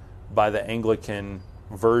defined by the Anglican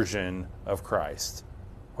version of Christ,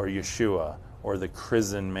 or Yeshua, or the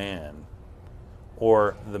Chrisen man,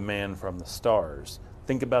 or the man from the stars.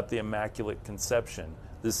 Think about the Immaculate Conception.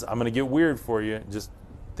 I'm going to get weird for you. Just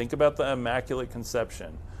think about the Immaculate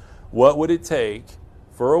Conception. What would it take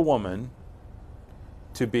for a woman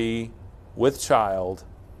to be with child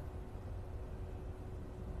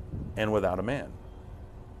and without a man?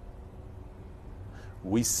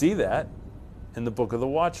 We see that in the Book of the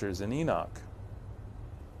Watchers in Enoch.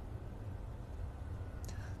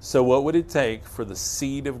 So what would it take for the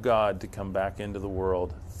seed of God to come back into the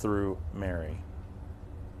world through Mary?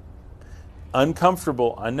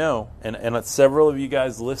 Uncomfortable, I know, and several of you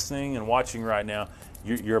guys listening and watching right now,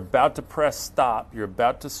 you're about to press stop, you're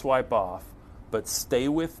about to swipe off, but stay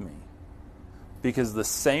with me. Because the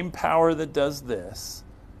same power that does this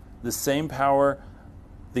The same power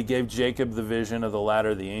that gave Jacob the vision of the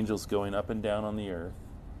ladder, the angels going up and down on the earth.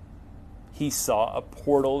 He saw a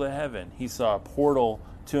portal to heaven. He saw a portal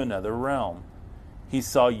to another realm. He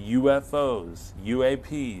saw UFOs,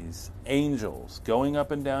 UAPs, angels going up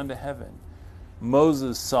and down to heaven.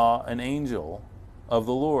 Moses saw an angel of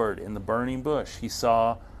the Lord in the burning bush. He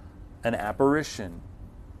saw an apparition.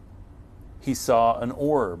 He saw an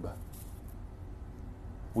orb.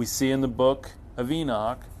 We see in the book of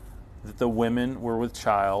Enoch that the women were with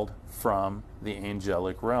child from the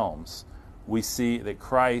angelic realms. We see that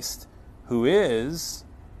Christ, who is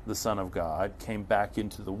the Son of God, came back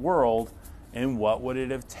into the world, and what would it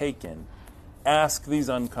have taken? Ask these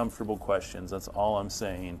uncomfortable questions. That's all I'm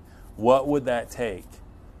saying. What would that take?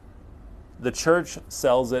 The church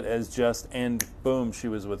sells it as just, and boom, she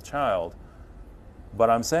was with child. But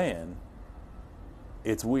I'm saying,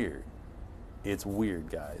 it's weird. It's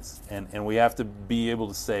weird, guys. And we have to be able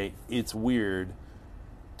to say it's weird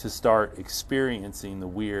to start experiencing the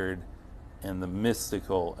weird and the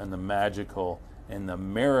mystical and the magical and the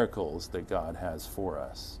miracles that God has for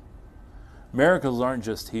us. Miracles aren't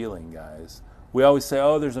just healing, guys. We always say,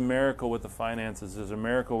 oh, there's a miracle with the finances, there's a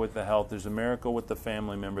miracle with the health, there's a miracle with the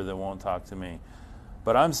family member that won't talk to me.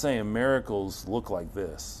 But I'm saying miracles look like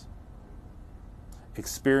this.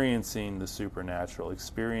 Experiencing the supernatural,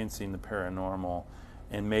 experiencing the paranormal,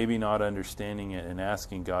 and maybe not understanding it and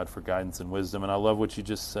asking God for guidance and wisdom. And I love what you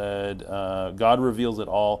just said. God reveals it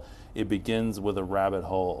all. It begins with a rabbit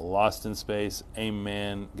hole, lost in space.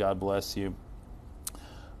 Amen. God bless you.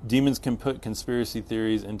 Demons can put conspiracy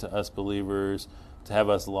theories into us believers to have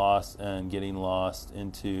us lost and getting lost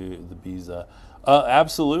into the Biza.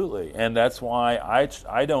 Absolutely. And that's why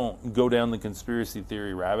I don't go down the conspiracy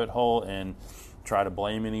theory rabbit hole and try to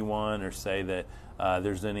blame anyone or say that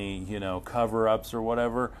there's any, cover-ups or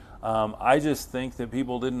whatever. I just think that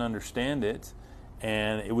people didn't understand it,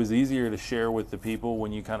 and it was easier to share with the people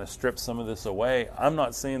when you kind of strip some of this away. I'm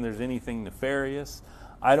not saying there's anything nefarious.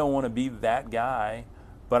 I don't want to be that guy,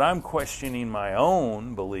 but I'm questioning my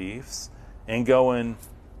own beliefs and going,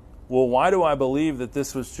 well, why do I believe that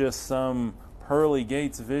this was just some pearly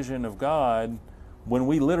gates vision of God when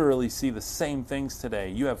we literally see the same things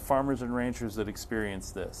today? You have farmers and ranchers that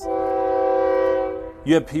experience this.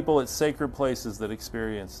 You have people at sacred places that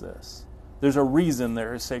experience this. There's a reason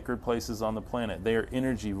there are sacred places on the planet. They are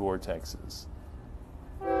energy vortexes.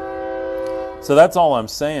 So that's all I'm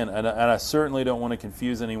saying, and I certainly don't want to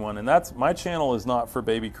confuse anyone. And my channel is not for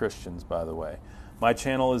baby Christians, by the way. My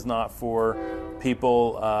channel is not for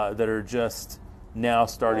people that are just now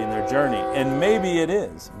starting their journey. And maybe it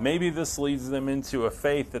is. Maybe this leads them into a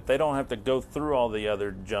faith that they don't have to go through all the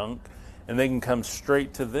other junk, and they can come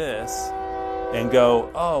straight to this and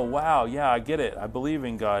go, oh, wow, yeah, I get it. I believe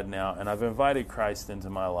in God now, and I've invited Christ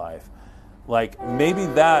into my life. Like, maybe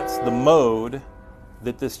that's the mode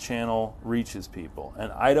that this channel reaches people.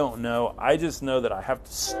 And I don't know. I just know that I have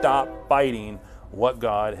to stop fighting what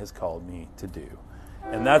God has called me to do.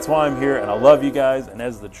 And that's why I'm here, and I love you guys. And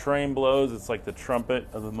as the train blows, it's like the trumpet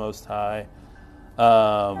of the Most High.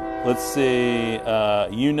 Let's see.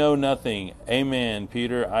 You know nothing. Amen,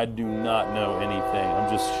 Peter. I do not know anything. I'm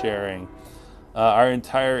just sharing. Our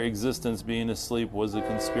entire existence being asleep was a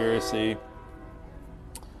conspiracy.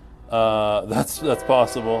 That's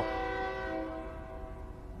possible.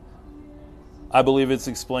 I believe it's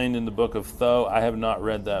explained in the book of Thoth. I have not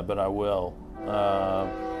read that, but I will.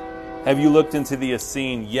 Have you looked into the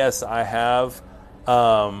Essene? Yes, I have.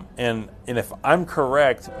 And if I'm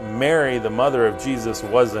correct, Mary, the mother of Jesus,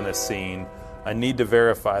 was an Essene. I need to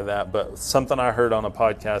verify that, but something I heard on a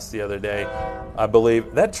podcast the other day, I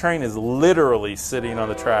believe that train is literally sitting on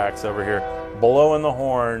the tracks over here, blowing the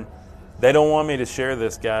horn. They don't want me to share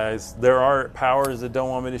this, guys. There are powers that don't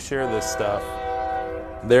want me to share this stuff.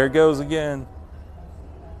 There it goes again.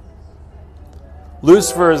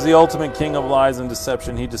 Lucifer is the ultimate king of lies and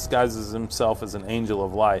deception. He disguises himself as an angel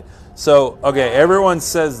of light. So, okay, everyone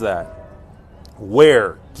says that.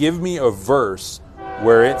 Where? Give me a verse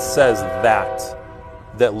where it says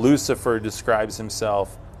that Lucifer disguises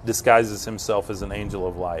himself as an angel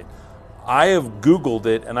of light. I have Googled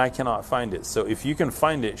it and I cannot find it. So if you can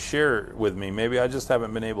find it, share it with me. Maybe I just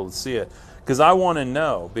haven't been able to see it. Because I want to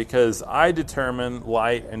know, because I determine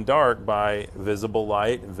light and dark by visible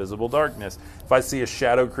light and visible darkness. If I see a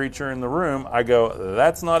shadow creature in the room, I go,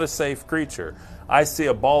 that's not a safe creature. I see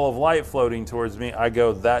a ball of light floating towards me, I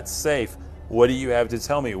go, that's safe. What do you have to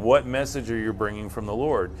tell me? What message are you bringing from the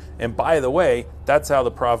Lord? And by the way, that's how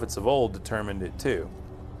the prophets of old determined it too.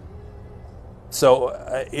 So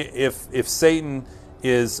if Satan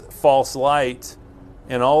is false light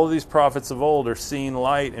And all of these prophets of old are seeing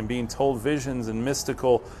light and being told visions and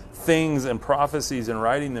mystical things and prophecies and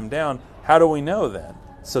writing them down. How do we know then?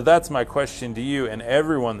 So that's my question to you and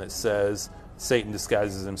everyone that says Satan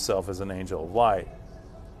disguises himself as an angel of light.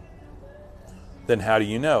 Then how do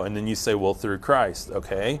you know? And then you say, well, through Christ.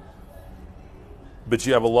 Okay. But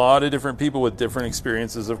you have a lot of different people with different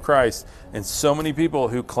experiences of Christ. And so many people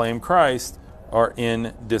who claim Christ are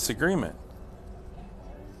in disagreement.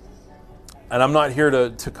 And I'm not here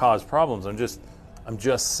to cause problems. I'm just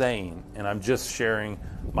saying, and I'm just sharing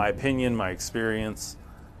my opinion, my experience,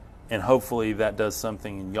 and hopefully that does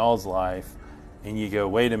something in y'all's life, and you go,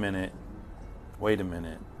 wait a minute.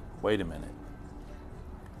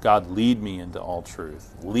 God, lead me into all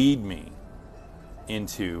truth. Lead me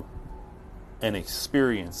into an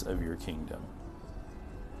experience of your kingdom.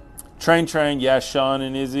 Train, yeah, Sean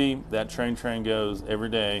and Izzy, that train goes every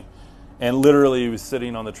day. And literally he was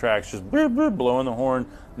sitting on the tracks just blowing the horn.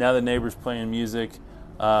 Now the neighbor's playing music.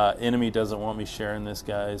 Enemy doesn't want me sharing this,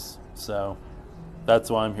 guys. So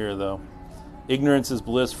that's why I'm here, though. Ignorance is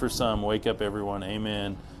bliss for some. Wake up, everyone.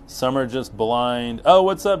 Amen. Some are just blind. Oh,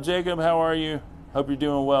 what's up, Jacob? How are you? Hope you're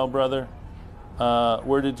doing well, brother.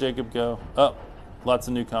 Where did Jacob go? Oh, lots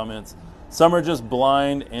of new comments. Some are just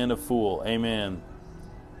blind and a fool. Amen.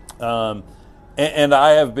 And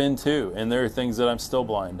I have been too, and there are things that I'm still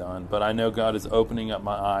blind on, but I know God is opening up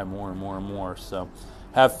my eye more and more and more. So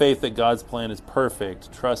have faith that God's plan is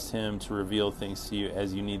perfect. Trust Him to reveal things to you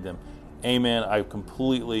as you need them. Amen. I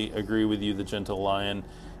completely agree with you, the gentle lion,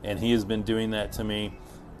 and He has been doing that to me,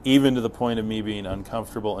 even to the point of me being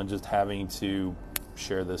uncomfortable and just having to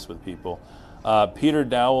share this with people. Peter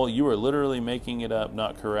Dowell, you are literally making it up,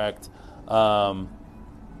 not correct. And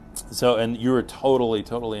you are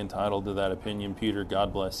totally entitled to that opinion, Peter.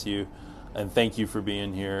 God bless you, and thank you for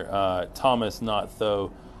being here. Thomas, not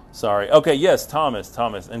Tho. Sorry. Okay, yes, Thomas.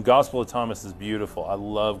 And Gospel of Thomas is beautiful. I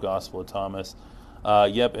love Gospel of Thomas.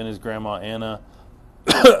 Yep, and his grandma Anna.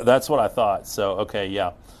 That's what I thought. So, okay,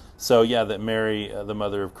 yeah. So, yeah, that Mary, the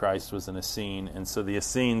mother of Christ, was an Essene, and so the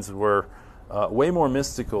Essenes were way more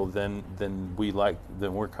mystical than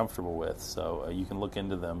we're comfortable with. So you can look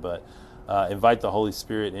into them, but. Invite the Holy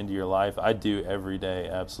Spirit into your life. I do every day,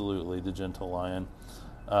 absolutely, the gentle lion.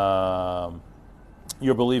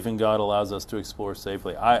 Your belief in God allows us to explore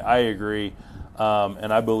safely. I agree,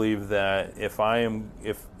 and I believe that if I am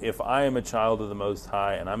a child of the Most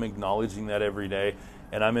High, and I'm acknowledging that every day,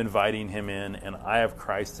 and I'm inviting Him in, and I have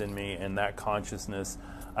Christ in me, and that consciousness,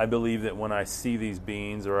 I believe that when I see these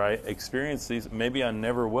beings or I experience these, maybe I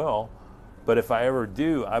never will, but if I ever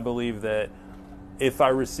do, I believe that if I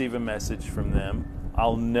receive a message from them,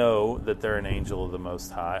 I'll know that they're an angel of the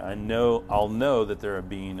Most High. I'll know that they're a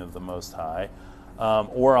being of the Most High,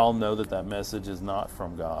 or I'll know that message is not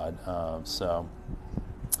from God.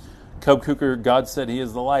 Cub Cooker, God said He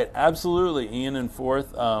is the light. Absolutely, Ian and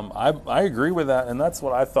Forth. I agree with that, and that's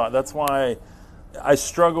what I thought. That's why I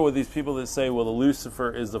struggle with these people that say, well, the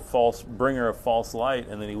Lucifer is the false bringer of false light,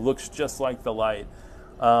 and then he looks just like the light.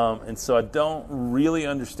 And so I don't really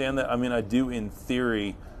understand that. I mean, I do in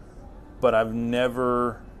theory, but I've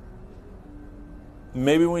never...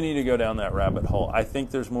 Maybe we need to go down that rabbit hole. I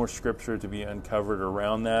think there's more scripture to be uncovered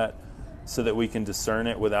around that so that we can discern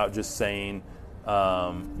it without just saying,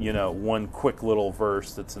 one quick little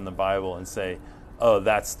verse that's in the Bible and say, oh,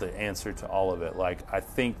 that's the answer to all of it. Like, I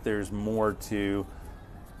think there's more to...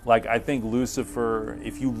 Like, I think Lucifer,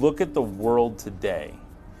 if you look at the world today...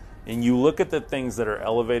 And you look at the things that are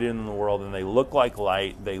elevated in the world and they look like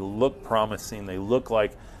light, they look promising, they look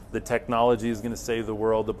like the technology is going to save the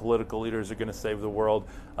world, the political leaders are going to save the world,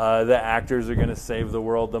 the actors are going to save the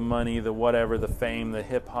world, the money, the whatever, the fame, the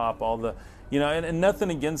hip-hop, all the, and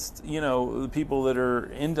nothing against, the people that are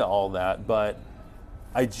into all that, but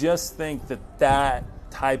I just think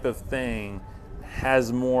that type of thing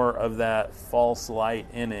has more of that false light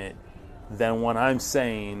in it than when I'm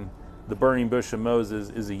saying the burning bush of Moses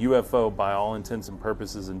is a UFO by all intents and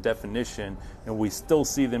purposes and definition, and we still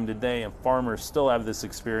see them today, and farmers still have this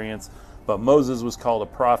experience, but Moses was called a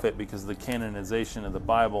prophet because of the canonization of the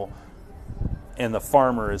Bible, and the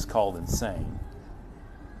farmer is called insane,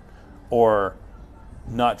 or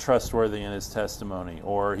not trustworthy in his testimony,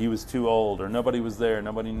 or he was too old, or nobody was there,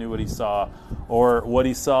 nobody knew what he saw, or what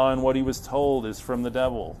he saw and what he was told is from the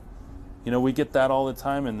devil. We get that all the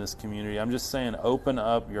time in this community. I'm just saying, open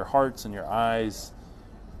up your hearts and your eyes.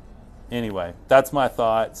 Anyway, that's my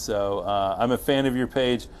thought. So I'm a fan of your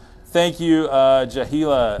page. Thank you,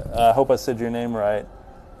 Jahila. I hope I said your name right.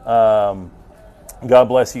 God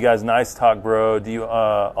bless you guys. Nice talk, bro. Do you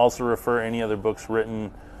also refer any other books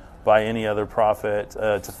written by any other prophet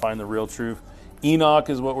to find the real truth? Enoch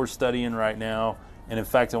is what we're studying right now. And in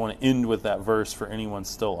fact, I want to end with that verse for anyone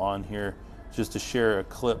still on here, just to share a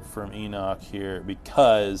clip from Enoch here,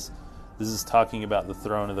 because this is talking about the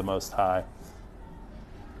throne of the Most High.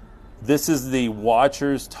 This is the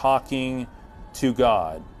watchers talking to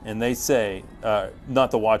God. And they say,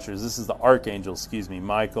 not the watchers, this is the archangels,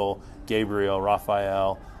 Michael, Gabriel,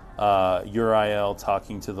 Raphael, Uriel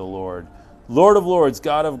talking to the Lord. Lord of lords,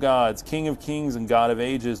 God of gods, King of kings, and God of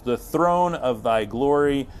ages, the throne of thy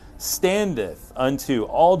glory standeth unto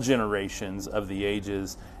all generations of the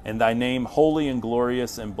ages, and thy name holy and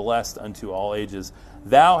glorious and blessed unto all ages.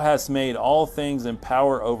 Thou hast made all things, and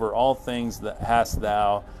power over all things that hast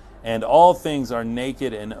thou, and all things are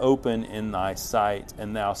naked and open in thy sight,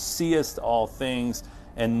 and thou seest all things,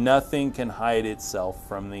 and nothing can hide itself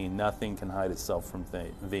from thee. Nothing can hide itself from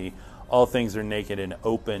thee. All things are naked and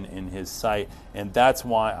open in his sight. And that's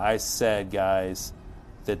why I said, guys,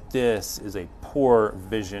 that this is a poor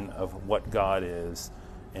vision of what God is,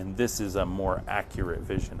 and this is a more accurate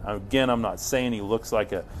vision. Again, I'm not saying he looks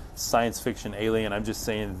like a science fiction alien. I'm just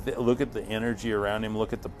saying, look at the energy around him.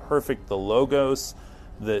 Look at the logos,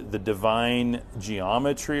 the divine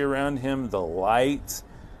geometry around him, the light,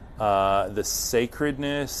 the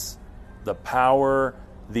sacredness, the power,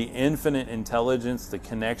 the infinite intelligence, the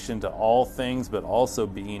connection to all things, but also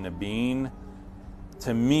being a being.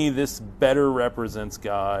 To me, this better represents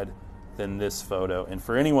God than this photo. And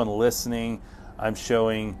for anyone listening, I'm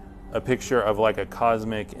showing a picture of like a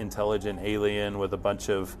cosmic intelligent alien with a bunch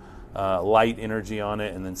of light energy on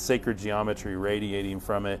it, and then sacred geometry radiating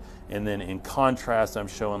from it. And then in contrast, I'm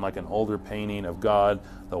showing like an older painting of God,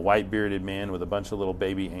 the white-bearded man with a bunch of little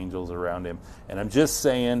baby angels around him. And I'm just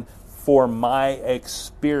saying, for my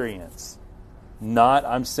experience, not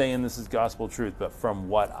I'm saying this is gospel truth, but from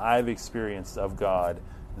what I've experienced of God,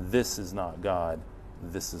 this is not God,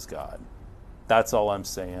 this is God. That's all I'm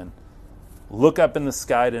saying. Look up in the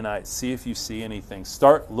sky tonight, see if you see anything.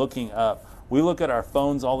 Start looking up. We look at our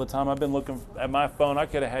phones all the time. I've been looking at my phone. I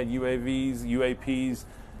could have had UAVs, UAPs,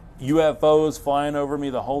 UFOs flying over me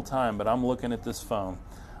the whole time, but I'm looking at this phone.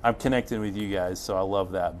 I'm connecting with you guys, so I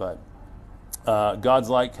love that. But God's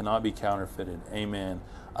light cannot be counterfeited. Amen.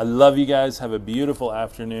 I love you guys. Have a beautiful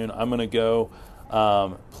afternoon. I'm going to go.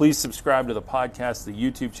 Please subscribe to the podcast, the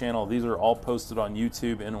YouTube channel. These are all posted on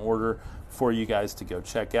YouTube in order for you guys to go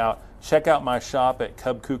check out. Check out my shop at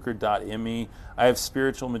cubkuker.me. I have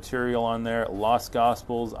spiritual material on there, Lost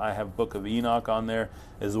Gospels. I have Book of Enoch on there,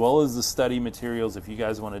 as well as the study materials if you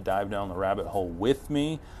guys want to dive down the rabbit hole with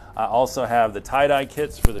me. I also have the tie-dye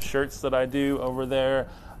kits for the shirts that I do over there.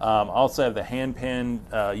 I also have the hand-penned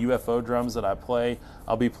UFO drums that I play.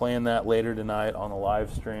 I'll be playing that later tonight on the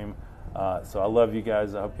live stream. So I love you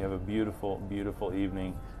guys. I hope you have a beautiful, beautiful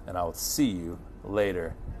evening, and I will see you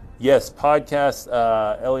later. Yes, podcast,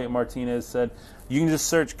 Elliot Martinez said, you can just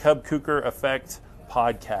search Cub Kuker Effect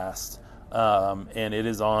Podcast, and it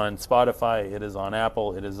is on Spotify, it is on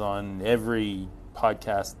Apple, it is on every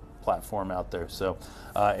podcast platform out there. So,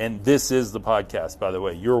 and this is the podcast, by the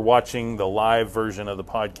way. You're watching the live version of the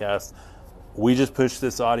podcast. We just push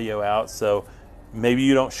this audio out, so maybe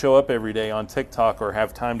you don't show up every day on TikTok or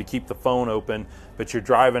have time to keep the phone open, but you're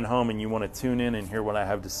driving home and you want to tune in and hear what I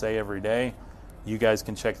have to say every day. You guys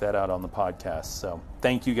can check that out on the podcast. So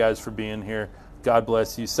thank you guys for being here. God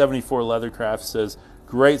bless you. 74 Leathercraft says,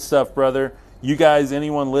 great stuff, brother. You guys,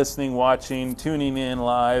 anyone listening, watching, tuning in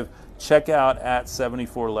live, check out at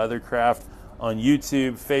 74 Leathercraft on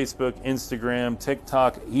YouTube, Facebook, Instagram,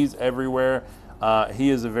 TikTok. He's everywhere. He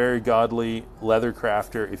is a very godly leather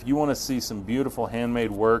crafter. If you want to see some beautiful handmade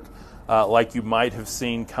work like you might have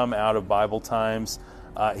seen come out of Bible Times,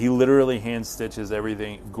 he literally hand stitches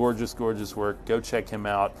everything. Gorgeous, gorgeous work. Go check him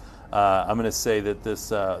out. I'm going to say that this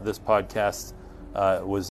podcast was